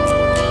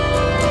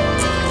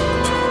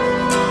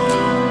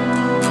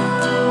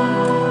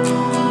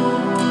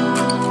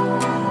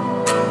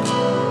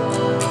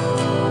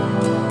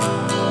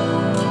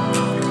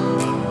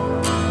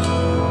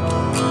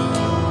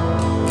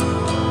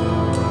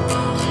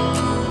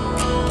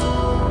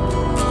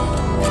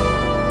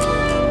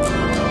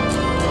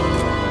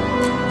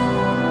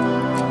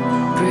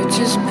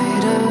 Bridges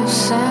made of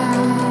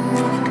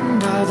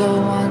sand are the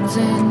ones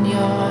in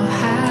your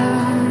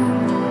hand.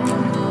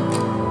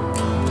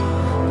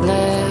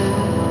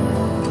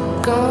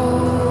 Let go.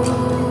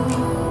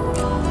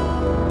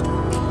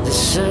 There's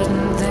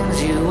certain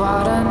things you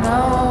ought to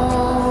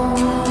know.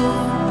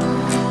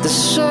 There's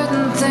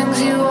certain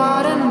things you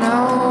ought to know.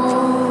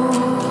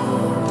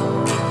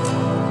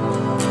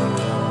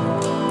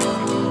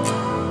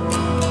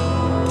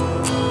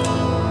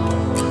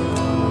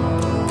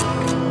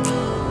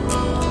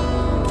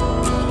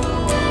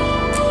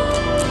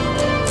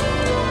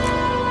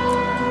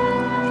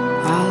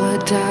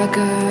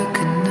 Dagger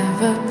can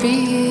never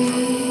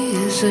be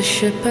is a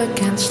ship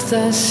against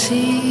the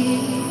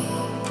sea,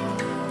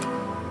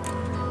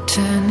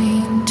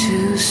 turning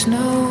to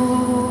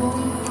snow,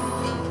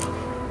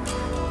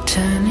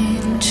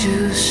 turning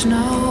to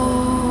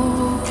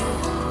snow,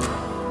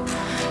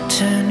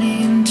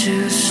 turning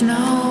to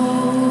snow,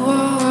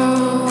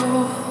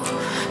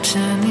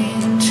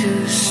 turning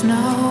to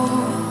snow,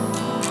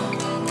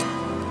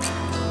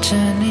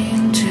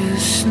 turning to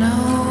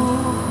snow.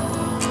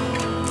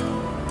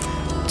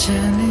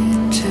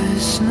 Turning to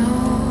snow.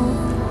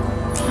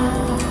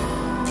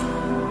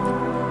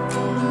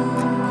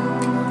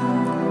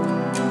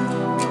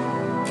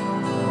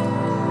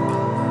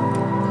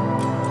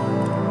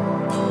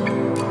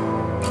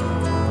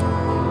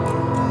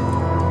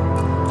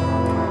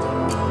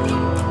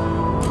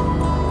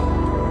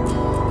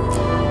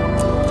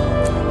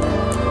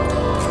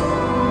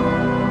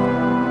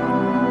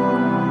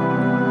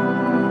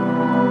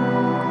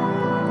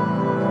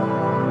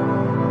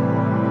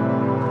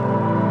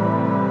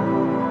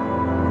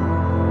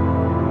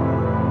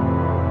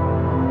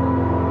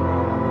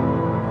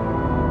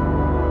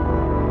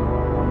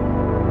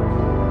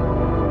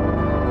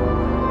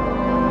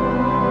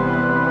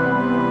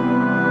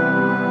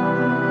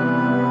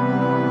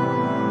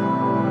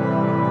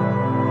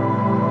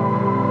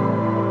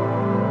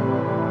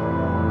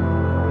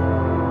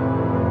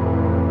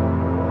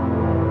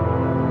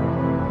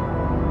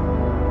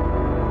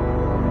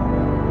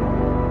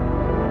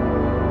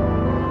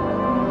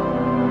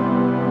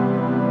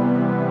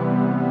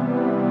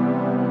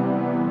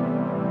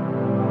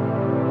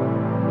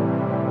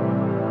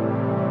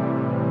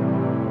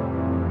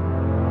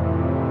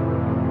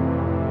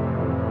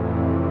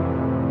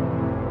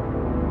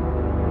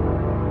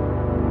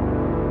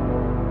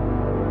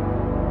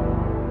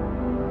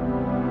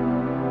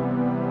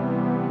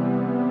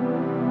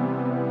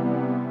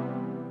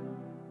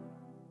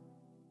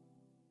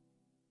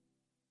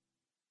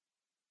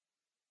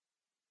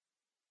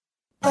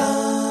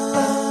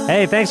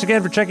 Hey, thanks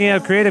again for checking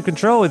out Creative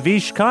Control with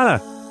Vish Khanna.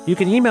 You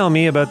can email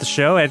me about the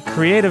show at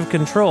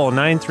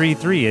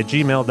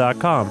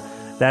creativecontrol933@gmail.com.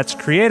 That's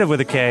creative with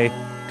a K,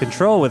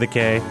 control with a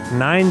K,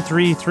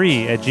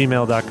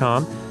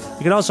 933@gmail.com.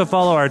 You can also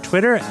follow our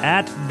Twitter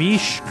at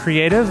Vish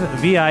Creative,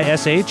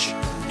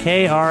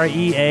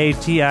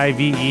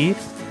 VISHKREATIVE.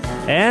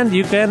 And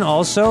you can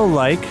also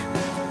like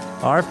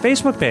our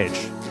Facebook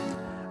page.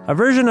 A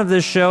version of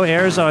this show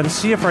airs on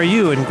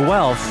CFRU in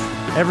Guelph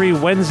every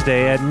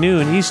Wednesday at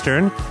noon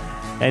Eastern.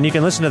 And you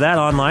can listen to that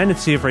online at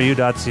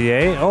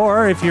CFRU.ca,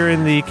 or if you're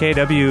in the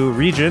KW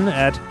region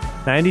at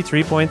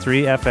 93.3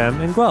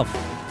 FM in Guelph.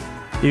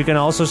 You can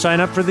also sign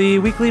up for the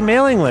weekly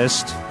mailing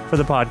list for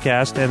the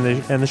podcast and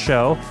the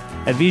show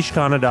at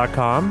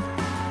vishkhanna.com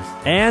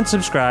and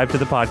subscribe to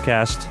the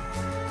podcast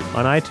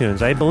on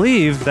iTunes. I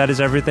believe that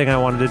is everything I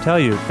wanted to tell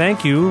you.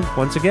 Thank you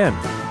once again.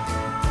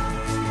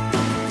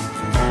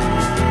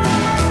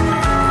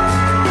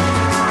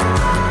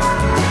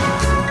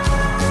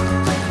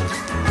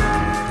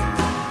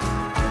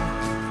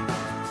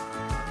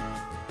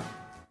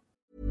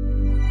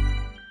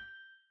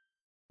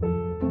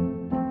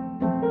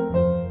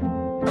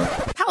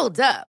 Hold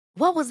up.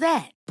 What was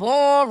that?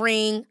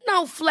 Boring.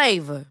 No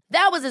flavor.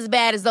 That was as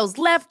bad as those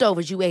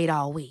leftovers you ate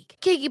all week.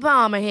 Keke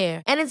Palmer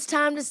here, and it's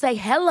time to say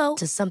hello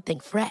to something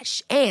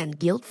fresh and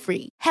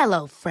guilt-free.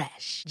 Hello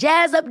Fresh.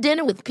 Jazz up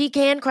dinner with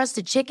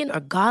pecan-crusted chicken or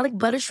garlic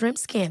butter shrimp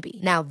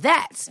scampi. Now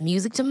that's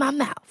music to my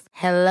mouth.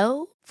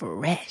 Hello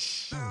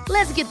Fresh.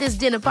 Let's get this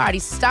dinner party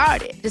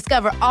started.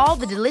 Discover all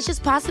the delicious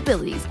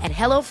possibilities at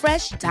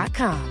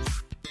hellofresh.com.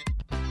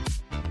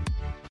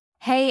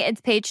 Hey, it's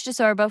Paige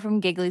DeSorbo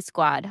from Giggly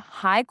Squad.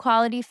 High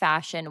quality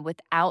fashion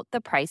without the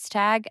price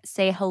tag.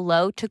 Say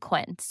hello to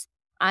Quince.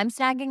 I'm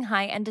snagging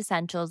high-end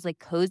essentials like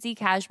cozy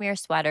cashmere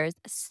sweaters,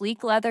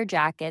 sleek leather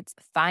jackets,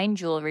 fine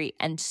jewelry,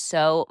 and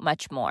so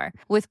much more.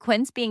 With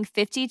Quince being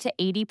 50 to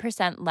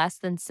 80% less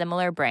than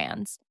similar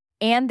brands.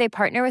 And they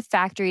partner with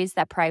factories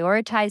that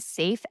prioritize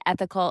safe,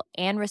 ethical,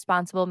 and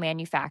responsible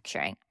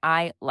manufacturing.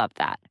 I love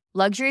that.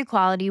 Luxury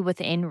quality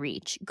within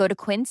reach. Go to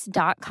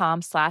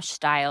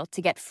quince.com/style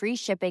to get free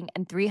shipping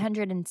and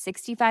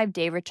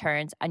 365-day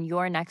returns on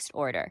your next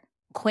order.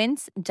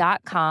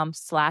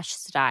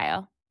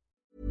 Quince.com/style.